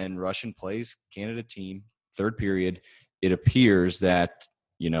 And then Russian plays Canada team, third period. It appears that,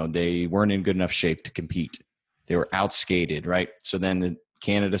 they weren't in good enough shape to compete. They were outskated, right? So then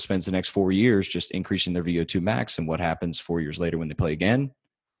Canada spends the next 4 years just increasing their VO2 max. And what happens 4 years later when they play again?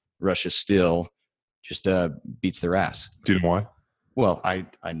 Russia still just beats their ass. Do you know why? Well, I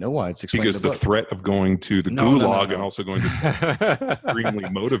know why. It's explained because in the the book. threat of going to the gulag and also going to extremely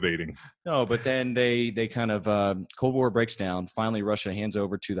motivating. No, but then they kind of Cold War breaks down. Finally, Russia hands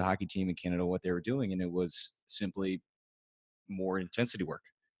over to the hockey team in Canada what they were doing, and it was simply more intensity work.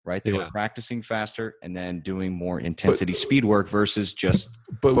 Right, they were practicing faster and then doing more intensity speed work versus just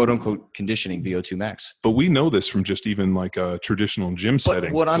quote unquote conditioning VO2 max. But we know this from just even like a traditional gym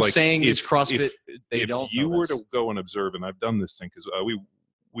setting. What I'm saying is CrossFit. If you were to go and observe, and I've done this thing because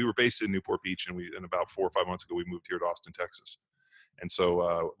we were based in Newport Beach, and about 4 or 5 months ago we moved here to Austin, Texas, and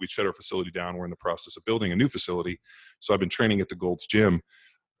so we shut our facility down. We're in the process of building a new facility, so I've been training at the Gold's Gym,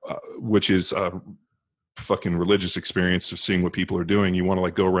 which is fucking religious experience of seeing what people are doing. You want to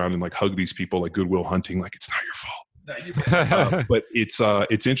like go around and like hug these people like Goodwill Hunting, like it's not your fault. But it's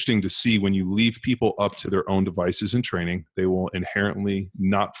interesting to see when you leave people up to their own devices in training, they will inherently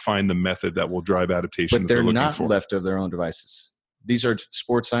not find the method that will drive adaptation. But they're not left of their own devices. These are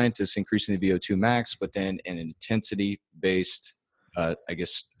sports scientists increasing the VO2 max, but then an intensity-based,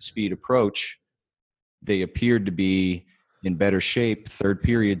 speed approach. They appeared to be in better shape, third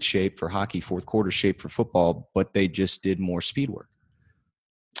period shape for hockey, fourth quarter shape for football, but they just did more speed work.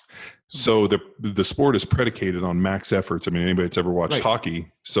 So the sport is predicated on max efforts. I mean, anybody that's ever watched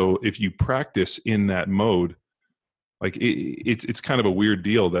hockey. So if you practice in that mode, like it's kind of a weird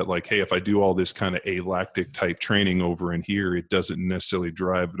deal that like, hey, if I do all this kind of alactic type training over in here, it doesn't necessarily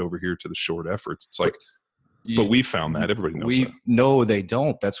drive it over here to the short efforts. It's like, but we found that everybody knows that. No, they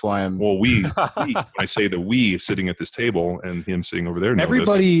don't. That's why I'm. Well, when I say the we sitting at this table and him sitting over there.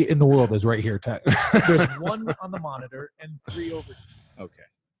 Everybody in the world is right here, Tex. There's one on the monitor and 3 over here. Okay,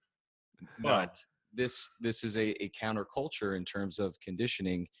 but this is a counterculture in terms of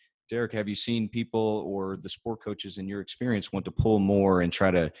conditioning. Derek, have you seen people or the sport coaches in your experience want to pull more and try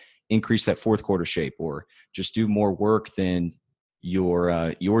to increase that fourth quarter shape, or just do more work than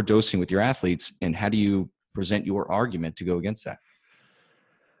your dosing with your athletes? And how do you present your argument to go against that?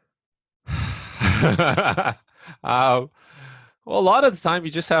 Well, a lot of the time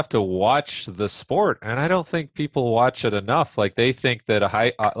you just have to watch the sport, and I don't think people watch it enough. Like they think that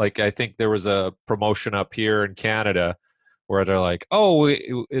I think there was a promotion up here in Canada where they're like, oh,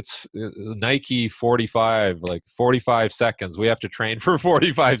 it's Nike 45, like 45 seconds. We have to train for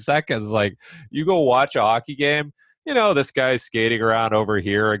 45 seconds. Like you go watch a hockey game, this guy's skating around over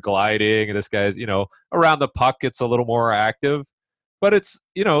here and gliding, and this guy's, around the puck, it's a little more active. But it's,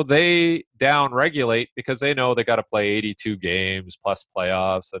 they down regulate because they know they got to play 82 games plus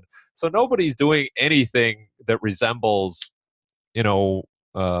playoffs. And so nobody's doing anything that resembles,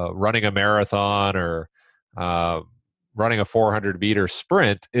 running a marathon or running a 400-meter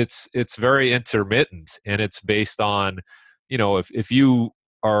sprint. It's very intermittent, and it's based on, if you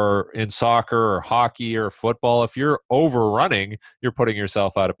are in soccer or hockey or football, if you're overrunning, you're putting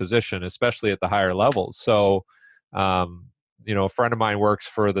yourself out of position, especially at the higher levels. So, a friend of mine works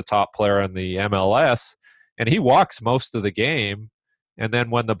for the top player in the MLS, and he walks most of the game. And then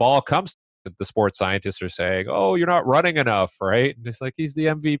when the ball comes, the sports scientists are saying, oh, you're not running enough, right? And it's like, he's the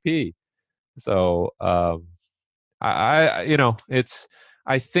MVP. So,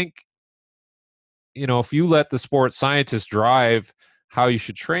 I think, if you let the sports scientists drive how you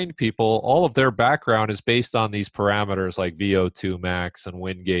should train people, all of their background is based on these parameters like VO2 max and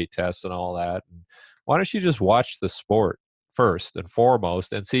Wingate tests and all that. And why don't you just watch the sport first and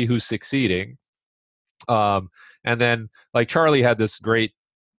foremost and see who's succeeding? And then like Charlie had this great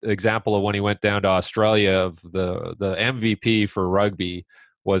example of when he went down to Australia of the MVP for rugby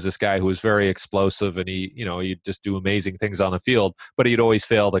was this guy who was very explosive, and he'd just do amazing things on the field, but he'd always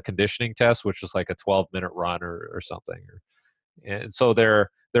fail the conditioning test, which is like a 12-minute run or something. And so they're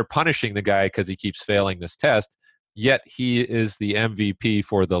punishing the guy because he keeps failing this test, yet he is the MVP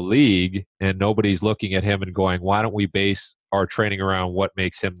for the league, and nobody's looking at him and going, why don't we base our training around what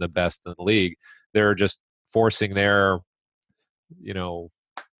makes him the best in the league? They're just forcing their,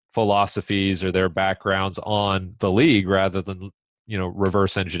 philosophies or their backgrounds on the league rather than,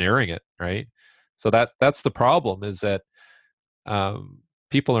 reverse engineering it, right? So that's the problem, is that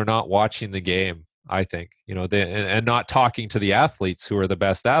people are not watching the game, I think, and not talking to the athletes who are the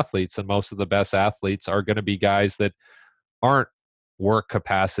best athletes. And most of the best athletes are going to be guys that aren't work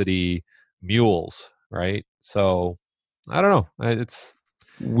capacity mules, right? So I don't know.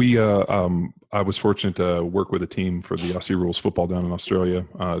 I was fortunate to work with a team for the Aussie Rules football down in Australia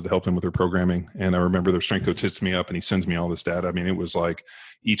to help them with their programming. And I remember their strength coach hits me up and he sends me all this data. I mean, it was like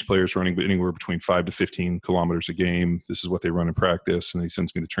each player's running anywhere between 5 to 15 kilometers a game. This is what they run in practice. And he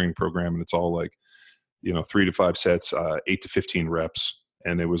sends me the training program, and it's all like, 3 to 5 sets, 8 to 15 reps.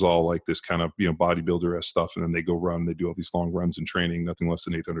 And it was all like this kind of, bodybuilder-esque stuff. And then they go run, they do all these long runs in training, nothing less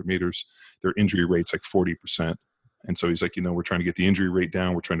than 800 meters. Their injury rate's like 40%. And so he's like, we're trying to get the injury rate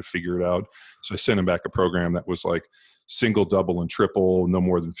down. We're trying to figure it out. So I sent him back a program that was like single, double, and triple, no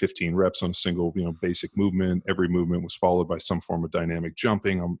more than 15 reps on a single, basic movement. Every movement was followed by some form of dynamic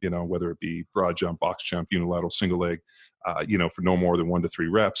jumping, whether it be broad jump, box jump, unilateral, single leg, for no more than 1 to 3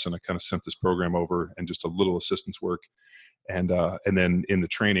 reps. And I kind of sent this program over and just a little assistance work. And then in the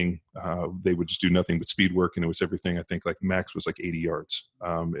training, they would just do nothing but speed work. And it was everything, I think, like max was like 80 yards.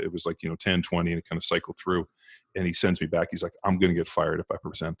 It was like, 10, 20, and it kind of cycled through. And he sends me back. He's like, I'm going to get fired if I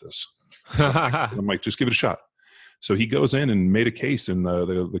present this. I'm like, just give it a shot. So he goes in and made a case. And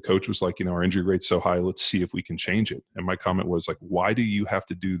the coach was like, our injury rate's so high, let's see if we can change it. And my comment was like, why do you have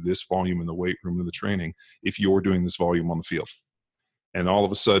to do this volume in the weight room in the training if you're doing this volume on the field? And all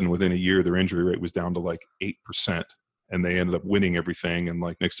of a sudden, within a year, their injury rate was down to like 8%. And they ended up winning everything. And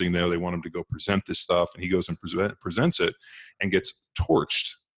like next thing you know, they want him to go present this stuff. And he goes and presents it and gets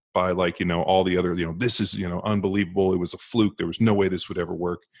torched by like, all the other, this is, unbelievable. It was a fluke. There was no way this would ever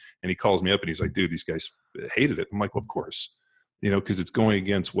work. And he calls me up and he's like, dude, these guys hated it. I'm like, well, of course, because it's going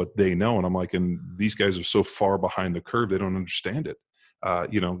against what they know. And I'm like, and these guys are so far behind the curve, they don't understand it.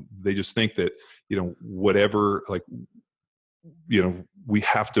 They just think that, whatever, like, we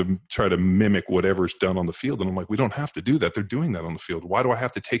have to try to mimic whatever's done on the field. And I'm like, we don't have to do that. They're doing that on the field. Why do I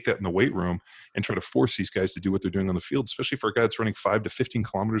have to take that in the weight room and try to force these guys to do what they're doing on the field, especially for a guy that's running 5 to 15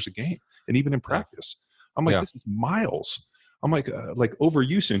 kilometers a game and even in practice? I'm like, this is miles. I'm like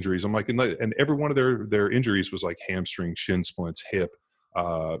overuse injuries. I'm like, and every one of their injuries was like hamstring, shin splints, hip,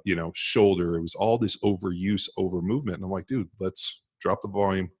 shoulder. It was all this overuse, over movement. And I'm like, dude, let's drop the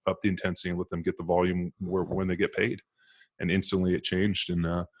volume, up the intensity, and let them get the volume when they get paid. And instantly it changed.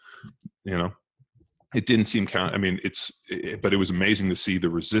 And, it didn't seem count. I mean, but it was amazing to see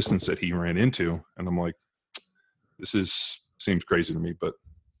the resistance that he ran into. And I'm like, seems crazy to me, but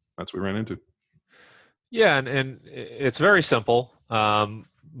that's what we ran into. Yeah. And it's very simple.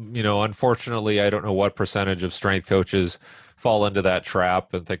 Unfortunately, I don't know what percentage of strength coaches fall into that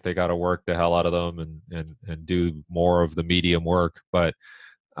trap and think they got to work the hell out of them and do more of the medium work. But,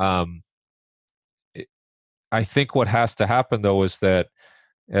 I think what has to happen, though, is that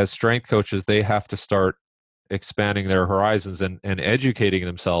as strength coaches, they have to start expanding their horizons and educating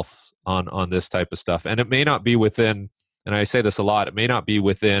themselves on this type of stuff. And it may not be within, and I say this a lot, it may not be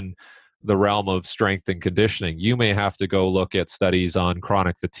within the realm of strength and conditioning. You may have to go look at studies on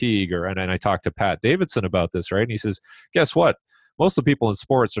chronic fatigue, and I talked to Pat Davidson about this, right? And he says, guess what? Most of the people in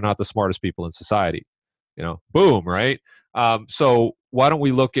sports are not the smartest people in society. Boom, right? So why don't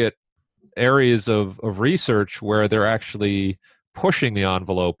we look at areas of research where they're actually pushing the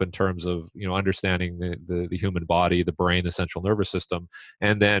envelope in terms of understanding the human body, the brain, the central nervous system,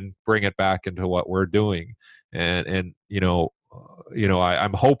 and then bring it back into what we're doing. And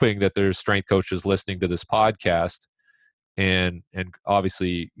I'm hoping that there's strength coaches listening to this podcast and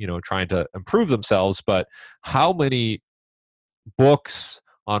obviously trying to improve themselves. But how many books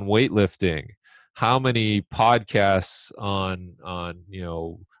on weightlifting, how many podcasts on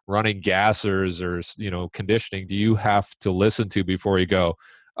running gassers or conditioning do you have to listen to before you go,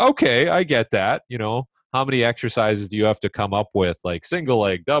 okay, I get that? How many exercises do you have to come up with, like single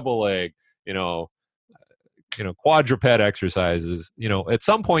leg, double leg, quadruped exercises? At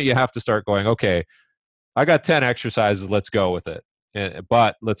some point you have to start going, okay, I got 10 exercises, let's go with it.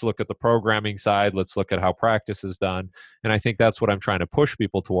 But let's look at the programming side. Let's look at how practice is done. And I think that's what I'm trying to push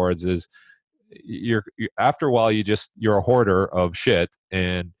people towards is you're after a while, you're a hoarder of shit,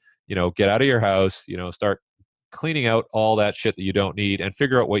 and get out of your house, start cleaning out all that shit that you don't need and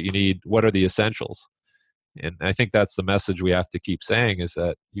figure out what you need. What are the essentials? And I think that's the message we have to keep saying, is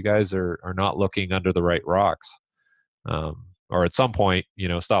that you guys are not looking under the right rocks. Or at some point,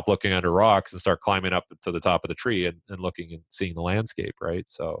 stop looking under rocks and start climbing up to the top of the tree and looking and seeing the landscape. Right.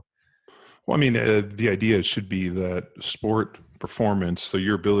 So, well, I mean, the idea should be that sport performance, so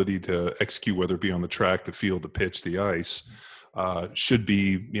your ability to execute, whether it be on the track, the field, the pitch, the ice, should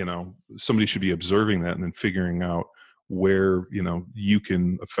be, somebody should be observing that and then figuring out where, you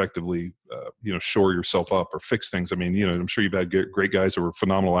can effectively, shore yourself up or fix things. I mean, I'm sure you've had great guys that were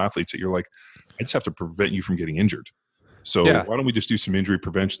phenomenal athletes that you're like, I just have to prevent you from getting injured. So Yeah. why don't we just do some injury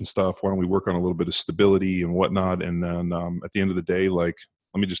prevention stuff? Why don't we work on a little bit of stability and whatnot? And then at the end of the day, like,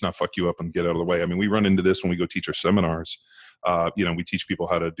 let me just not fuck you up and get out of the way. I mean, we run into this when we go teach our seminars. We teach people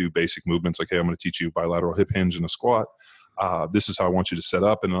how to do basic movements. Like, hey, I'm going to teach you bilateral hip hinge and a squat. This is how I want you to set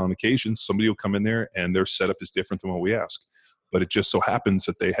up. And on occasion, somebody will come in there and their setup is different than what we ask. But it just so happens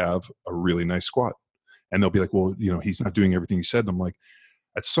that they have a really nice squat. And they'll be like, well, he's not doing everything you said. And I'm like,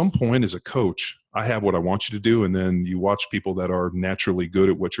 at some point as a coach, I have what I want you to do. And then you watch people that are naturally good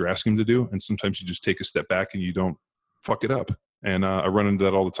at what you're asking them to do. And sometimes you just take a step back and you don't fuck it up. And I run into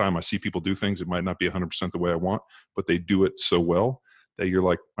that all the time. I see people do things. It might not be 100% the way I want, but they do it so well that you're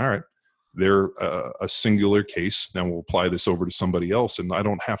like, all right, they're a singular case. Now we'll apply this over to somebody else, and I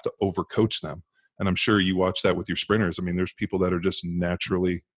don't have to overcoach them. And I'm sure you watch that with your sprinters. I mean, there's people that are just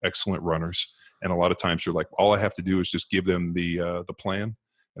naturally excellent runners. And a lot of times you're like, all I have to do is just give them the plan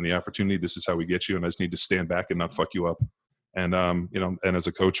and the opportunity. This is how we get you. And I just need to stand back and not fuck you up. And, and as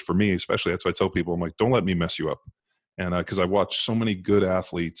a coach, for me, especially, that's why I tell people, I'm like, don't let me mess you up. And because I watched so many good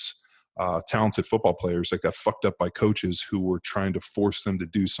athletes, talented football players that got fucked up by coaches who were trying to force them to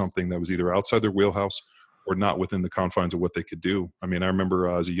do something that was either outside their wheelhouse or not within the confines of what they could do. I mean, I remember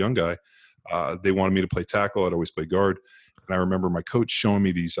as a young guy, they wanted me to play tackle. I'd always play guard. And I remember my coach showing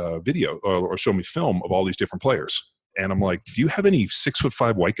me these video or showing me film of all these different players. And I'm like, do you have any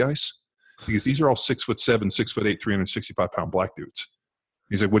 6'5" white guys? Because these are all 6'7", 6'8", 365-pound black dudes.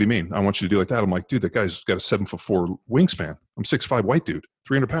 He's like, what do you mean? I want you to do like that. I'm like, dude, that guy's got a 7'4" wingspan. I'm 6'5" white dude,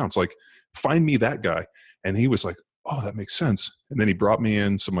 300 pounds. Like, find me that guy. And he was like, oh, that makes sense. And then he brought me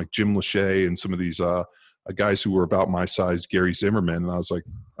in some like Jim Lachey and some of these guys who were about my size, Gary Zimmerman. And I was like,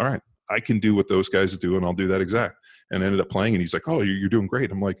 all right, I can do what those guys do, and I'll do that exact. And I ended up playing, and he's like, oh, you're doing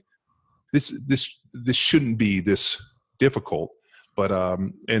great. I'm like, this shouldn't be this difficult. But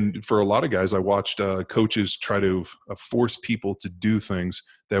and for a lot of guys, I watched coaches try to force people to do things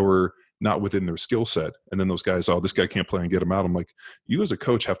that were not within their skill set. And then those guys, oh, this guy can't play, and get him out. I'm like, you as a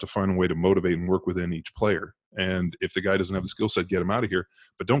coach have to find a way to motivate and work within each player. And if the guy doesn't have the skill set, get him out of here.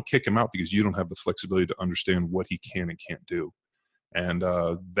 But don't kick him out because you don't have the flexibility to understand what he can and can't do. And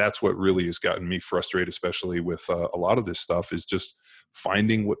that's what really has gotten me frustrated, especially with a lot of this stuff, is just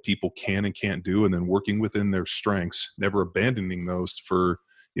finding what people can and can't do and then working within their strengths, never abandoning those for,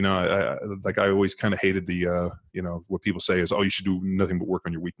 I always kind of hated the, what people say is, oh, you should do nothing but work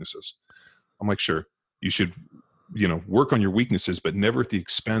on your weaknesses. I'm like, sure, you should, work on your weaknesses, but never at the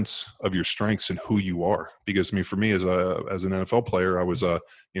expense of your strengths and who you are. Because I mean, for me as an NFL player, I was, I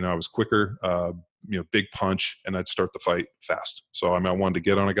was quicker, big punch, and I'd start the fight fast. So I wanted to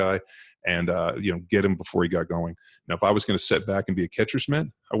get on a guy and, get him before he got going. Now, if I was going to sit back and be a catcher's mitt,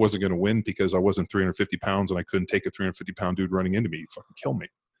 I wasn't going to win because I wasn't 350 pounds and I couldn't take a 350-pound dude running into me. He'd fucking kill me.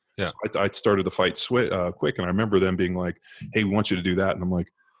 Yeah. So I started the fight quick. And I remember them being like, hey, we want you to do that. And I'm like,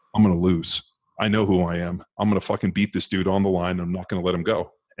 I'm going to lose. I know who I am. I'm going to fucking beat this dude on the line. I'm not going to let him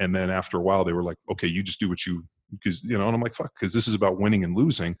go. And then after a while, they were like, okay, you just do what because, and I'm like, fuck, because this is about winning and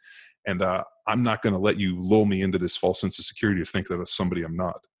losing. And I'm not going to let you lull me into this false sense of security to think that I'm somebody I'm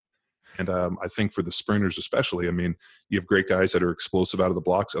not. And I think for the sprinters especially, I mean, you have great guys that are explosive out of the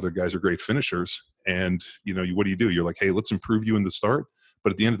blocks. Other guys are great finishers. And, what do? You're like, hey, let's improve you in the start.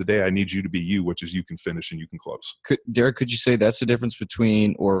 But at the end of the day, I need you to be you, which is you can finish and you can close. Derek, could you say that's the difference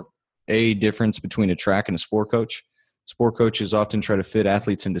between a track and a sport coach? Sport coaches often try to fit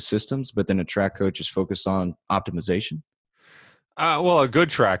athletes into systems, but then a track coach is focused on optimization. Well, a good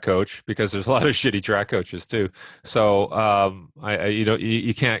track coach, because there's a lot of shitty track coaches too. So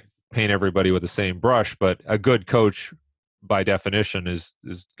you can't paint everybody with the same brush, but a good coach by definition is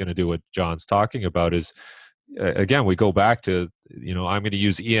going to do what John's talking about. Is again, we go back to, I'm going to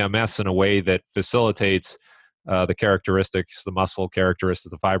use EMS in a way that facilitates the characteristics, the muscle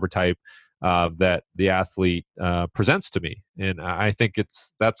characteristics, the fiber type that the athlete presents to me. And I think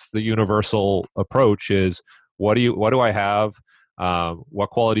that's the universal approach is, what do I have? What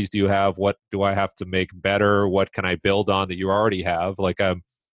qualities do you have? What do I have to make better? What can I build on that you already have? Like, I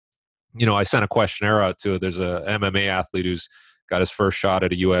sent a questionnaire out there's a MMA athlete who's got his first shot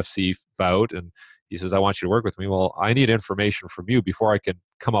at a UFC bout, and he says, I want you to work with me. Well, I need information from you before I can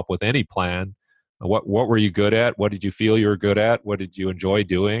come up with any plan. What were you good at? What did you feel you were good at? What did you enjoy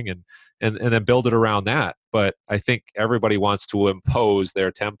doing? And then build it around that. But I think everybody wants to impose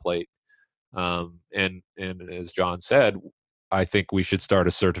their template. And as John said, I think we should start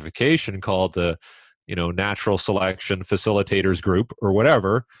a certification called the, Natural Selection Facilitators Group or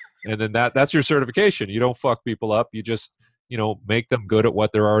whatever, and then that's your certification. You don't fuck people up. You just, make them good at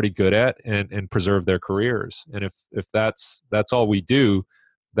what they're already good at, and preserve their careers. And if that's all we do,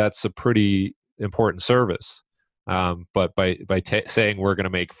 that's a pretty important service. But by saying we're going to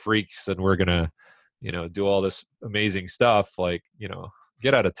make freaks and we're going to, do all this amazing stuff, like,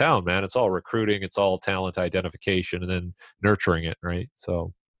 get out of town, man. It's all recruiting, it's all talent identification, and then nurturing it, right?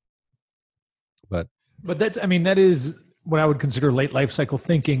 So, but that is what I would consider late life cycle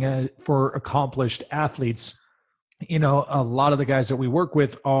thinking for accomplished athletes. A lot of the guys that we work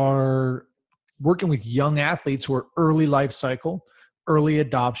with are working with young athletes who are early life cycle, early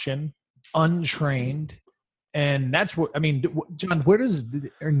adoption, untrained. And that's what, John, where does,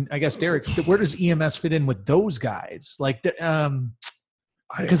 and I guess Derek, where does EMS fit in with those guys? Like,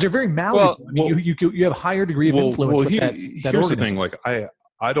 because they're very malleable. You have a higher degree of influence with that here's the thing. Like,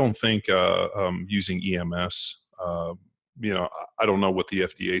 I don't think using EMS, I don't know what the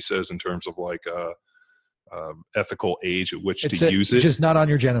FDA says in terms of like ethical age at which to use it. Just not on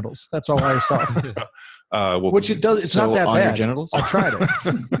your genitals. That's all I saw. Which it does. It's not that on bad. Your genitals? I tried it.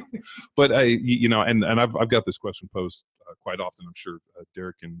 But I've got this question posed quite often. I'm sure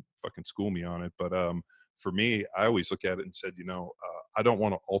Derek can fucking school me on it. But for me, I always look at it and said, I don't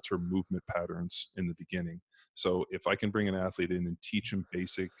want to alter movement patterns in the beginning. So if I can bring an athlete in and teach them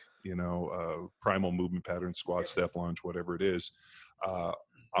basic, primal movement patterns, squat, step, lunge, whatever it is,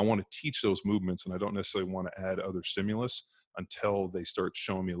 I want to teach those movements, and I don't necessarily want to add other stimulus until they start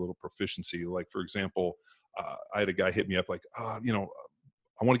showing me a little proficiency. Like, for example, I had a guy hit me up like, I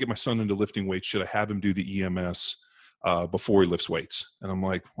want to get my son into lifting weights. Should I have him do the EMS before he lifts weights? And I'm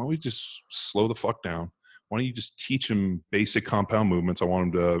like, why don't we just slow the fuck down? Why don't you just teach him basic compound movements? I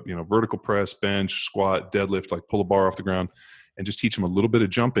want him to, vertical press, bench, squat, deadlift, like pull a bar off the ground, and just teach him a little bit of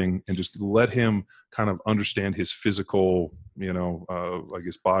jumping and just let him kind of understand his physical, like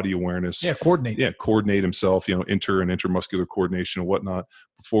his body awareness. Yeah, coordinate. Yeah, coordinate himself, inter and intermuscular coordination and whatnot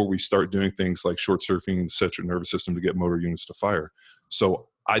before we start doing things like short surfing and the central nervous system to get motor units to fire. So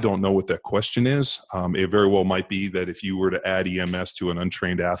I don't know what that question is. It very well might be that if you were to add EMS to an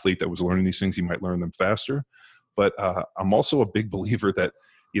untrained athlete that was learning these things, he might learn them faster. But I'm also a big believer that,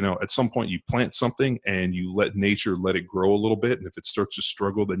 at some point you plant something and you let nature let it grow a little bit. And if it starts to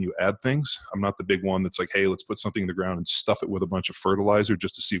struggle, then you add things. I'm not the big one that's like, hey, let's put something in the ground and stuff it with a bunch of fertilizer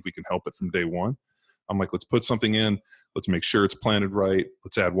just to see if we can help it from day one. I'm like, let's put something in. Let's make sure it's planted right.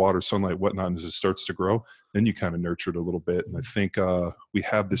 Let's add water, sunlight, whatnot. And as it starts to grow, then you kind of nurture it a little bit. And I think we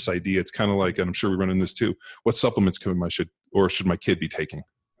have this idea. It's kind of like, and I'm sure we run into this too. What supplements should my kid be taking?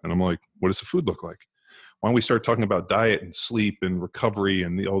 And I'm like, what does the food look like? Why don't we start talking about diet and sleep and recovery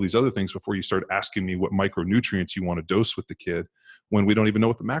and all these other things before you start asking me what micronutrients you want to dose with the kid when we don't even know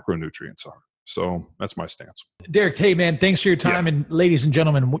what the macronutrients are. So that's my stance. Derek, hey man, thanks for your time. Yeah. And ladies and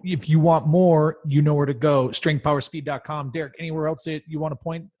gentlemen, if you want more, you know where to go, strengthpowerspeed.com. Derek, anywhere else that you want to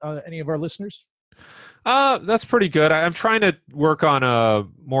point any of our listeners? That's pretty good. I'm trying to work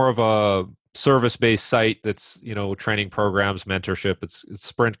on more of a service-based site that's, training programs, mentorship. It's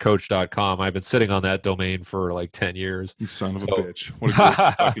sprintcoach.com. I've been sitting on that domain for like 10 years. You son of a bitch. What a great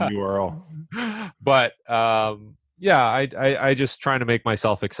fucking URL. But I just trying to make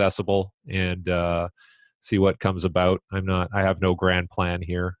myself accessible and see what comes about. I have no grand plan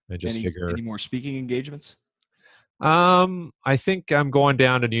here. I just figure. Any more speaking engagements? I think I'm going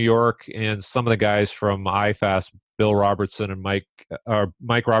down to New York, and some of the guys from IFAST, Bill Robertson and Mike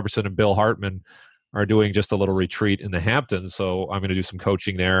Robertson and Bill Hartman, are doing just a little retreat in the Hamptons. So I'm going to do some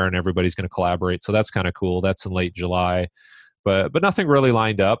coaching there, and everybody's going to collaborate. So that's kind of cool. That's in late July, but nothing really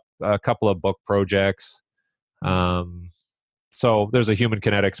lined up. A couple of book projects. So there's a human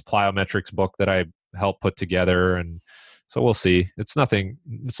kinetics plyometrics book that I helped put together, and so we'll see. It's not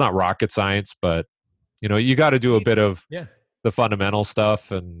rocket science, but you got to do a bit of the fundamental stuff,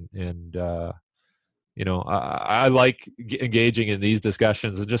 and I like engaging in these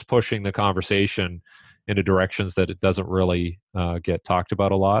discussions and just pushing the conversation into directions that it doesn't really get talked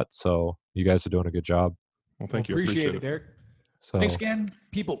about a lot. So you guys are doing a good job. Well, thank you. Appreciate it, Derek. So, thanks again.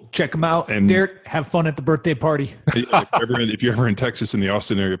 People, check them out. And Derek, have fun at the birthday party. If you're ever in Texas in the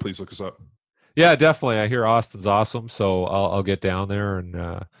Austin area, please look us up. Yeah, definitely. I hear Austin's awesome. So I'll get down there,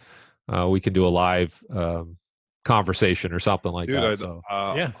 and we can do a live conversation or something like that.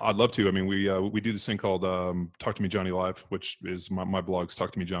 I'd love to. I mean, we do this thing called Talk to Me Johnny Live, which is my blog's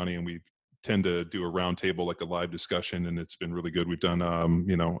Talk to Me Johnny, and we tend to do a roundtable, like a live discussion, and it's been really good. We've done, a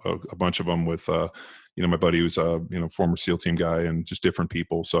bunch of them with, my buddy who's former SEAL team guy, and just different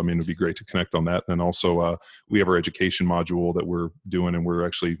people. So, I mean, it'd be great to connect on that. And then also we have our education module that we're doing, and we're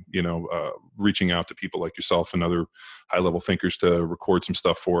actually, reaching out to people like yourself and other high level thinkers to record some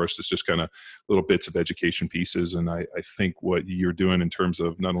stuff for us. It's just kind of little bits of education pieces. And I think what you're doing in terms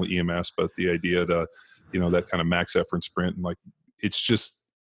of not only EMS, but the idea to, that kind of max effort sprint, and like, it's just,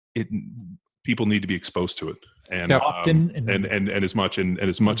 people need to be exposed to it, and often, and as much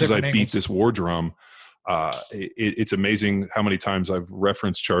as I beat this war drum, it's amazing how many times I've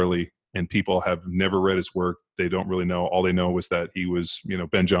referenced Charlie, and people have never read his work. They don't really know. All they know is that he was,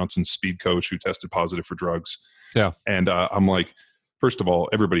 Ben Johnson's speed coach who tested positive for drugs. Yeah, and I'm like, first of all,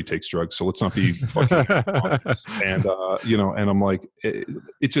 everybody takes drugs, so let's not be fucking honest. And and I'm like,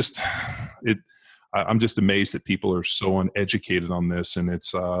 I'm just amazed that people are so uneducated on this, and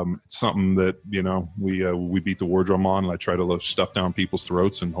it's something that we beat the war drum on, and I try to stuff down people's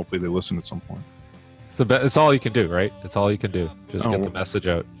throats, and hopefully they listen at some point. It's all you can do, right? It's all you can do. Just get the message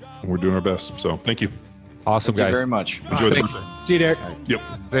out. We're doing our best. So thank you. Awesome, guys. Thank you very much. Enjoy the birthday. See you, Derek. Yep.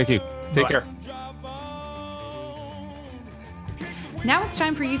 Thank you. Take care. Now it's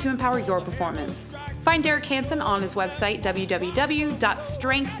time for you to empower your performance. Find Derek Hansen on his website,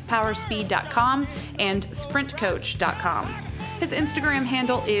 www.strengthpowerspeed.com and sprintcoach.com. His Instagram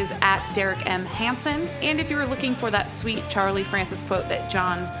handle is @DerekMHansen. And if you were looking for that sweet Charlie Francis quote that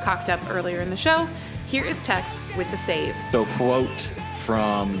John cocked up earlier in the show, here is Tex with the save. So, quote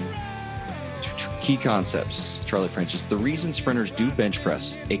from Key Concepts, Charlie Francis: "The reason sprinters do bench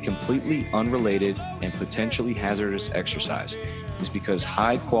press, a completely unrelated and potentially hazardous exercise, is because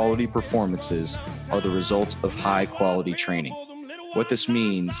high-quality performances are the result of high-quality training. What this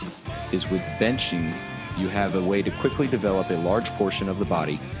means is with benching, you have a way to quickly develop a large portion of the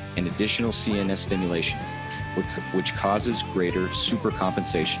body and additional CNS stimulation, which causes greater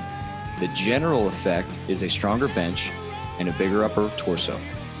supercompensation. The general effect is a stronger bench and a bigger upper torso.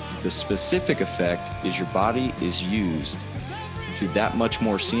 The specific effect is your body is used to that much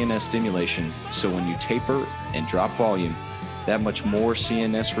more CNS stimulation, so when you taper and drop volume, that much more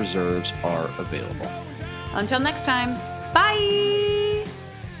CNS reserves are available." Until next time, bye!